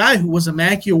is a guy who was a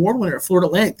Mackey Award winner at Florida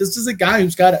Atlantic. This is a guy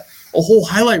who's got a whole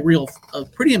highlight reel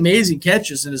of pretty amazing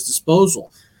catches in his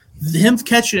disposal. Him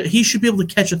catch it, he should be able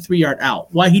to catch a 3-yard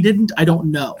out. Why he didn't, I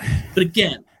don't know. But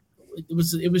again, it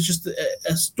was just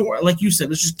a story, like you said. It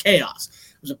was just chaos.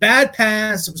 It was a bad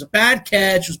pass. It was a bad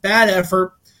catch. It was bad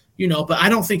effort. But I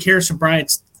don't think Harrison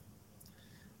Bryant's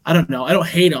 – I don't know. I don't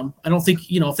hate him. I don't think –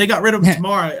 if they got rid of him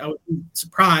tomorrow, I would be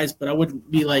surprised, but I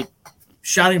wouldn't be,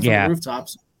 shouting from the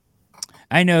rooftops.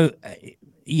 I know.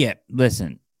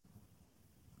 Listen.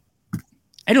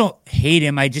 I don't hate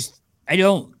him. I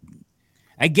don't –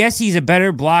 I guess he's a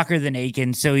better blocker than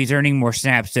Akins, so he's earning more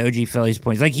snaps to OG Philly's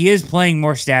points. He is playing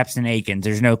more snaps than Akins.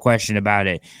 There's no question about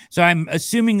it. So I'm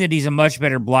assuming that he's a much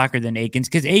better blocker than Akins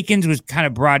because Akins was kind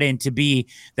of brought in to be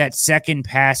that second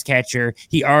pass catcher.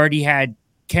 He already had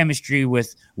chemistry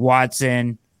with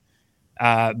Watson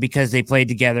because they played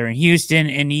together in Houston,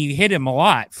 and he hit him a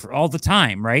lot for all the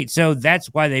time, right? So that's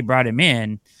why they brought him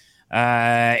in,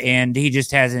 and he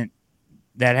just hasn't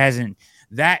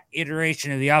that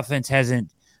iteration of the offense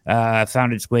hasn't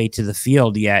found its way to the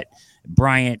field yet.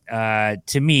 Bryant,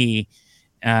 to me,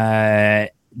 he's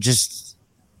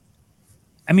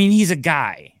a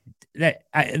guy that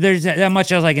there's that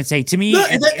much else I can say. To me,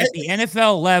 at the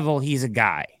NFL level, he's a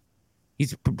guy.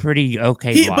 He's a pretty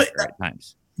okay blocker at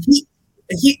times.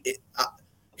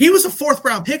 He was a 4th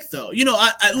round pick, though.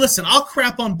 Listen, I'll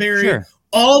crap on Barry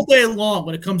all day long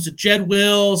when it comes to Jed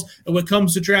Wills and when it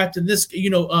comes to drafting this,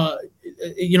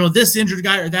 this injured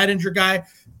guy or that injured guy.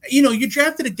 You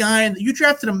drafted a guy and you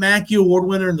drafted a Mackey Award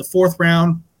winner in the 4th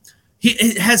round.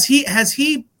 Has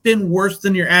he been worse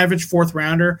than your average 4th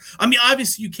rounder?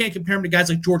 Obviously you can't compare him to guys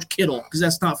like George Kittle because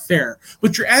that's not fair.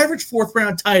 But your average 4th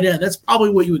round tight end, that's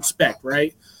probably what you expect,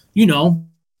 right?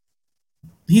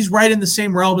 He's right in the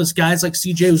same realm as guys like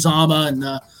CJ Uzomah and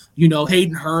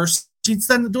Hayden Hurst. He's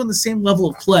doing the same level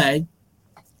of play.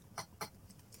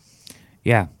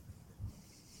 Yeah.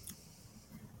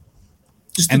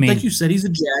 Like you said, he's a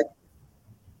Jag.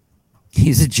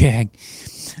 He's a Jag.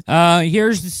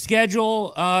 Here's the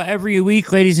schedule every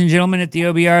week, ladies and gentlemen, at the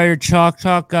OBR Chalk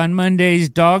Talk on Mondays.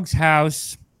 Dog's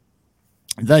House.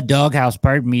 The Doghouse,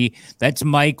 pardon me. That's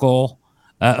Michael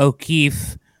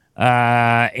O'Keefe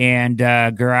and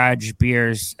Garage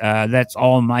Beers. That's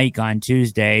all Mike on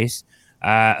Tuesdays.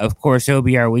 Of course,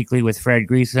 OBR Weekly with Fred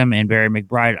Greetham and Barry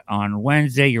McBride on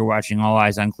Wednesday. You're watching All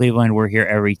Eyes on Cleveland. We're here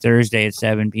every Thursday at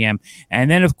 7 p.m. And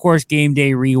then, of course, Game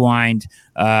Day Rewind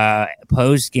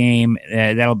post-game.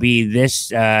 That'll be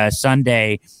this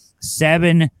Sunday,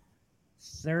 7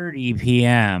 7:30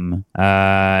 p.m.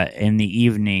 In the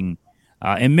evening.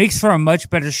 It makes for a much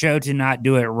better show to not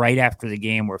do it right after the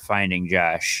game, we're finding,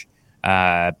 Josh,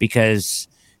 because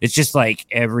it's just like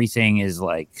everything is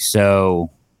like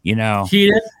so,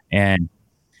 heated. And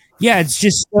yeah, it's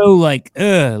just so like,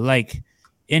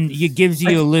 and it gives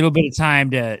you a little bit of time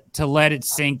to let it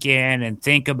sink in and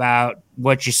think about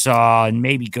what you saw and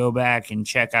maybe go back and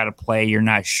check out a play you're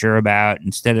not sure about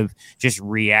instead of just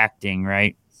reacting,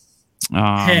 right?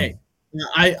 Hey,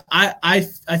 I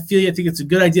feel you. I think it's a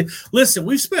good idea. Listen,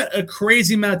 we've spent a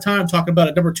crazy amount of time talking about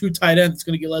a number 2 tight end that's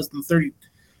going to get less than 30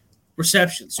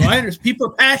 receptions. So I understand people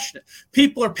are passionate.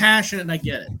 People are passionate, and I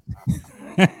get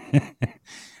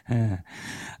it.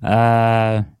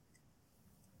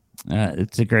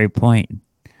 It's a great point.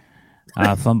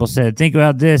 Fumble said, think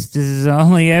about this. This is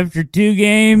only after 2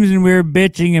 games, and we're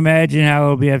bitching. Imagine how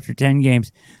it'll be after 10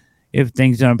 games if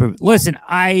things don't improve. Listen,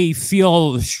 I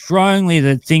feel strongly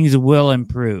that things will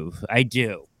improve. I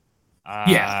do.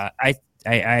 Yeah.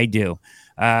 I do.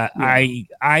 I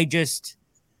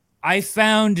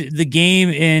found the game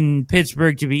in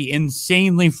Pittsburgh to be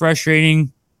insanely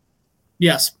frustrating.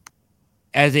 Yes.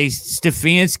 As a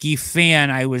Stefanski fan,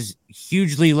 I was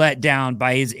hugely let down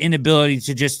by his inability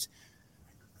to just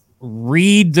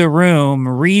read the room,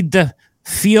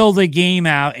 feel the game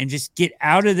out, and just get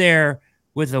out of there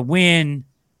with a win,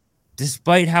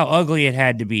 despite how ugly it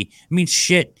had to be. I mean,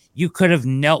 shit, you could have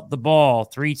knelt the ball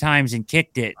 3 times and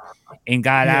kicked it and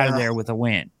got out of there with a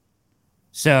win.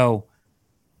 So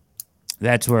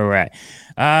that's where we're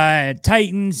at.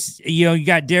 Titans, you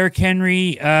got Derrick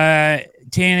Henry,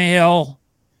 Tannehill.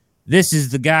 This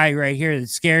is the guy right here that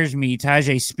scares me.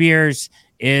 Tajay Spears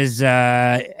is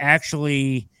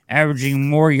actually averaging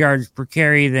more yards per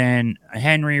carry than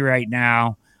Henry right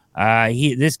now.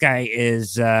 This guy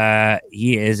is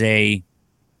he is a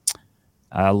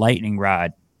lightning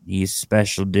rod. He's a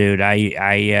special dude.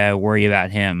 I worry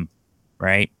about him.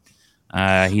 Right?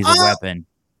 He's a weapon.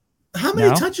 How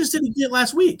many touches did he get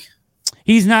last week?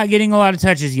 He's not getting a lot of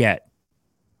touches yet.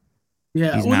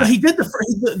 Yeah, he did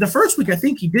the first week. I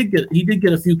think he did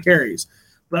get a few carries,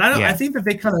 but I think that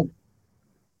they kind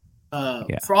of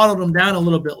throttled him down a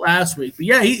little bit last week. But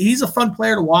yeah, he's a fun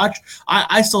player to watch.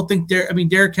 I still think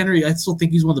Derrick Henry. I still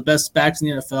think he's one of the best backs in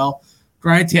the NFL.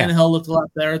 Brian Tannehill looked a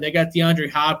lot better. They got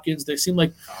DeAndre Hopkins. They seemed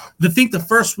like the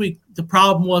first week the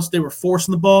problem was they were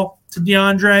forcing the ball to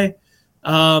DeAndre.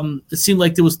 It seemed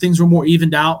like things were more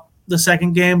evened out the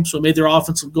second game, so it made their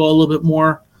offense go a little bit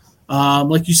more.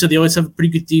 Like you said, they always have a pretty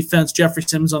good defense. Jeffrey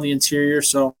Simmons on the interior.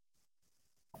 So,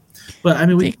 but I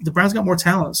mean, the Browns got more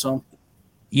talent. So,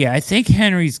 yeah, I think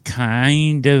Henry's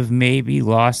kind of maybe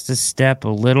lost a step a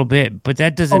little bit, but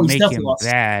that doesn't make him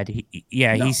bad.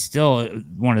 He's still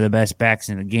one of the best backs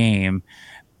in the game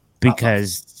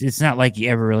because it's not like he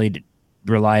ever really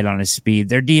relied on his speed.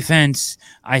 Their defense,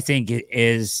 I think,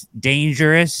 is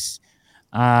dangerous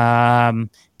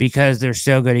because they're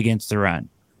so good against the run,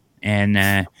 and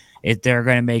they're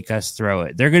going to make us throw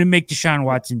it. They're going to make Deshaun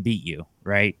Watson beat you,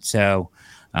 right? So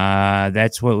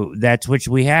that's what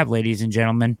we have, ladies and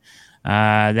gentlemen.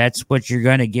 That's what you're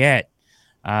going to get.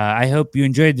 I hope you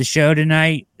enjoyed the show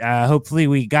tonight. Hopefully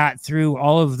we got through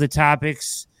all of the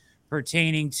topics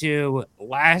pertaining to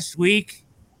last week.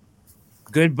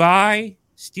 Goodbye,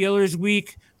 Steelers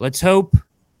week. Let's hope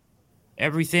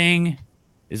everything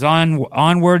is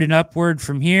onward and upward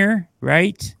from here,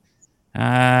 right?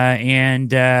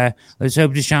 And let's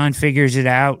hope Deshaun figures it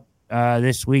out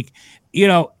this week.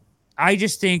 I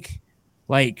just think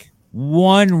like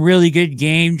one really good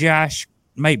game, Josh,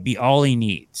 might be all he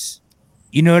needs.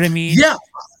 You know what I mean? Yeah,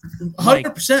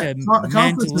 100%.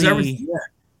 Confidence is everything. Yeah.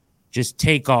 Just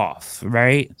take off,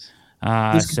 right?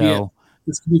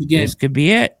 This could be the game. This could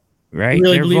be it, right?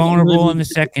 Really They're vulnerable in the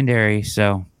secondary.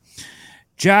 So,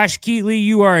 Josh Keatley,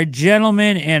 you are a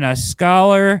gentleman and a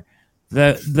scholar.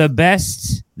 The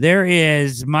best there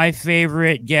is, my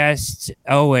favorite guest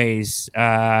always,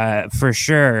 for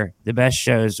sure. The best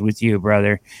shows with you,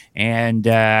 brother, and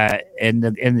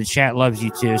the chat loves you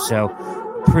too. So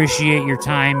appreciate your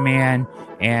time, man,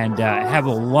 and have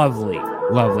a lovely,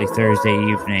 lovely Thursday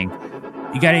evening.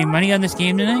 You got any money on this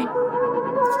game tonight?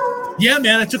 Yeah,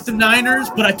 man, I took the Niners,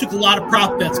 but I took a lot of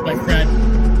prop bets, my friend.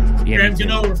 Yeah, Rams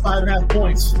over 5.5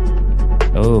 points.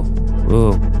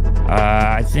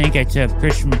 I think I took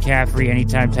Christian McCaffrey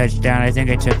anytime touchdown. I think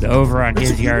I took the over on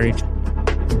his yardage,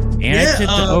 and I took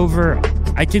the over.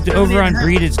 I took the over on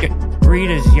Breida's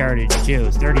yardage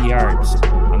too. 30 yards.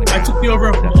 I took the over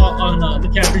on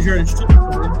McCaffrey's yardage too.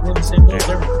 We're in the same boat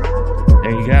there.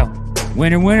 There you go.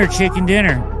 Winner, chicken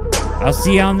dinner. I'll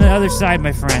see you on the other side,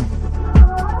 my friend.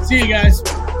 See you guys.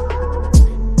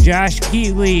 Josh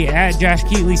Keatley at Josh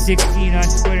Keatley16 on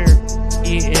Twitter.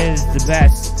 He is the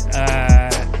best.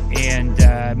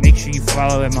 And make sure you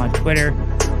follow him on Twitter.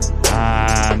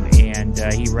 And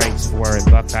he writes for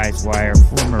Buckeyes Wire,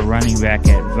 former running back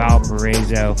at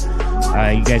Valparaiso.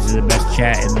 You guys are the best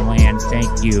chat in the land.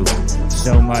 Thank you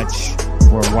so much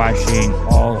for watching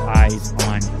All Eyes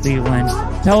on Cleveland.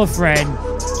 Tell a friend.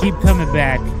 Keep coming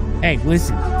back. Hey,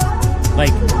 listen.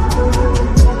 Like,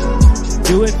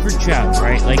 do it for Chubb,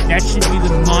 right? Like, that should be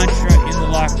the mantra in the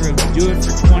locker room. Do it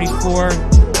for 24.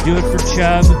 Do it for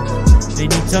Chubb. They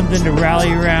need something to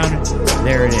rally around.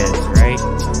 There it is, right?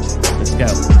 Let's go.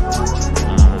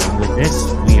 With this,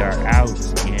 we are out,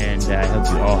 and I hope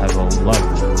you all have a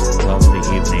lovely, lovely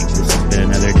evening. This has been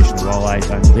another edition of All Eyes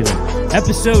on Cleveland.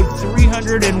 Episode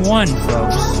 301,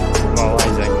 folks, of All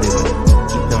Eyes on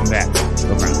Cleveland. Keep coming back.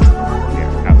 Go Browns.